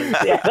pictures.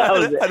 Yeah, that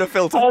was it. And a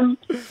filter.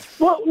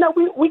 Well, no,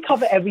 we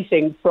cover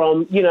everything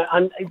from,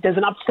 and there's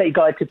an up-to-date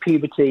guide to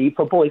puberty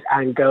for boys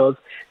and girls.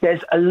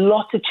 There's a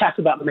lot of chat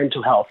about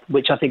mental health,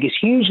 which I think is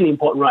hugely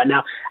important right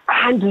now,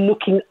 and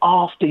looking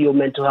after your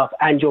mental health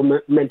and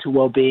your mental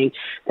well-being.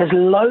 There's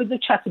loads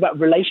of chat about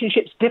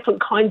relationships,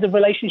 different kinds of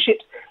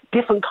relationships,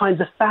 different kinds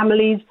of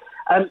families.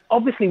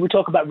 Obviously, we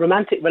talk about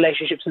romantic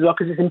relationships as well,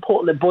 because it's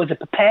important that boys are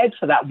prepared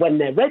for that when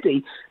they're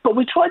ready. But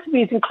we try to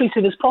be as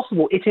inclusive as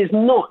possible. It is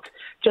not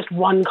just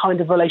one kind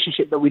of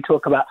relationship that we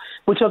talk about.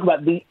 We talk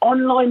about the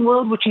online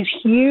world, which is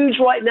huge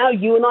right now.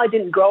 You and I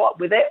didn't grow up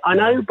with it, I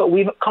know, but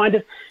we've kind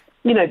of,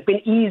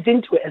 been eased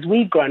into it as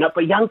we've grown up.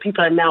 But young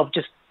people are now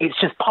it's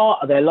just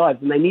part of their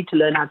lives, and they need to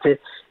learn how to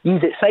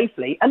use it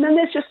safely. And then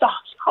there's just a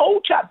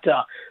whole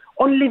chapter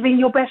on living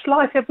your best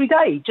life every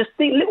day. Just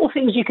the little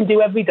things you can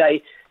do every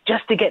day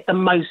just to get the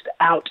most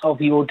out of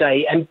your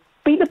day and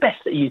be the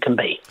best that you can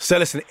be. So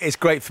listen, it's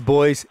great for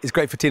boys, it's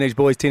great for teenage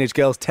boys, teenage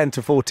girls, 10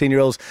 to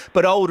 14-year-olds,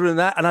 but older than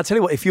that. And I tell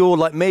you what, if you're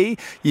like me,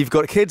 you've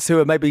got kids who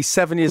are maybe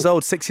 7 years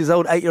old, 6 years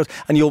old, 8 years old,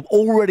 and you're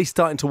already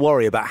starting to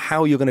worry about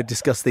how you're going to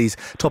discuss these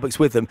topics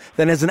with them,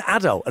 then as an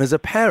adult and as a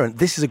parent,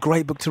 this is a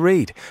great book to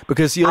read,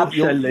 because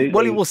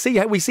we'll see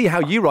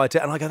how you write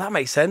it, and I go, that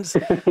makes sense.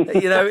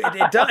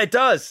 It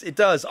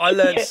does. I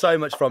learned so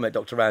much from it,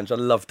 Dr. Ranj. I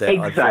loved it.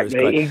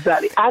 Exactly.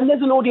 And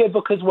there's an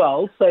audiobook as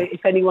well, so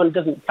if anyone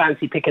doesn't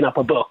fancy picking up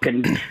a book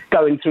and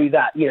going through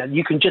that,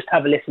 you can just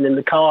have a listen in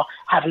the car,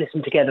 have a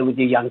listen together with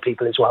your young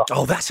people as well.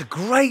 Oh, that's a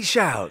great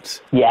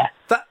shout. Yeah.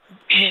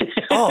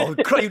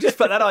 You just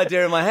put that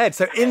idea in my head.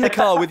 So in the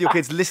car with your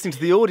kids, listening to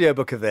the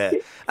audiobook of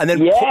it, and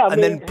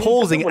then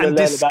pausing and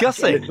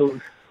discussing.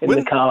 In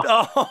the car.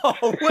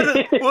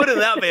 Wouldn't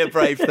that be a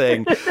brave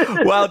thing?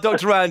 Well,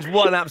 Dr. Ranj,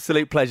 what an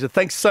absolute pleasure.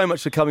 Thanks so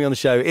much for coming on the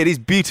show. It is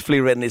beautifully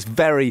written. It's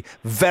very,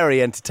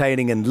 very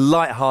entertaining and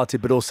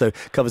light-hearted, but also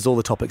covers all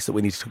the topics that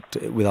we need to talk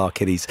to with our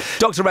kiddies.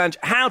 Dr. Ranj,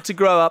 How to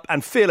Grow Up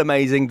and Feel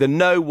Amazing, the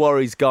No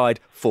Worries Guide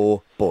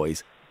for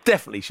Boys.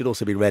 Definitely should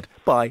also be read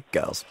by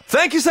girls.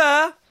 Thank you,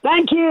 sir.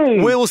 Thank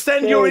you. We'll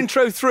send your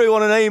intro through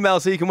on an email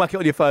so you can whack it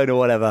on your phone or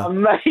whatever.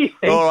 Amazing.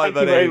 All right,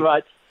 Thank you very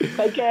much.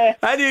 Take care.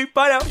 And you.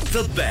 Bye now.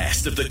 The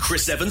best of the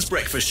Chris Evans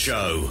Breakfast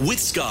Show with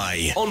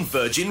Sky on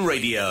Virgin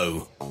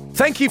Radio.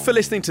 Thank you for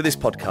listening to this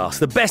podcast,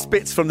 the best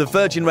bits from the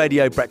Virgin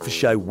Radio Breakfast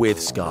Show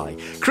with Sky.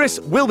 Chris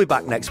will be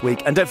back next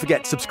week, and don't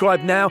forget to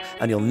subscribe now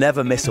and you'll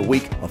never miss a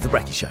week of The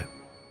Brecky Show.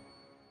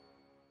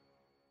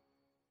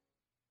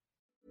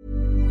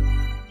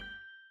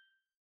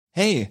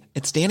 Hey,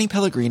 it's Danny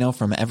Pellegrino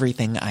from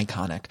Everything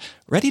Iconic.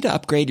 Ready to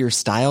upgrade your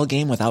style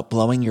game without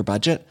blowing your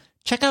budget?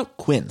 Check out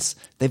Quince.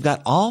 They've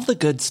got all the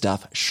good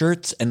stuff,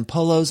 shirts and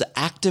polos,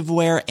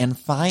 activewear, and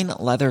fine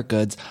leather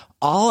goods,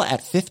 all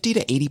at 50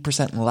 to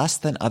 80% less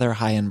than other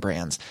high-end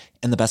brands.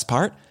 And the best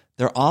part?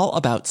 They're all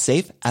about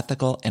safe,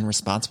 ethical, and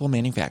responsible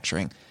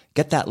manufacturing.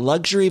 Get that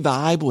luxury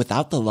vibe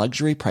without the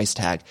luxury price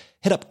tag.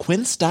 Hit up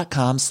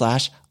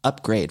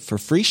quince.com/upgrade for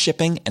free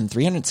shipping and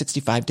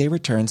 365-day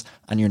returns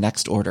on your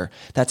next order.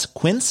 That's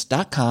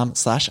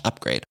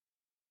quince.com/upgrade.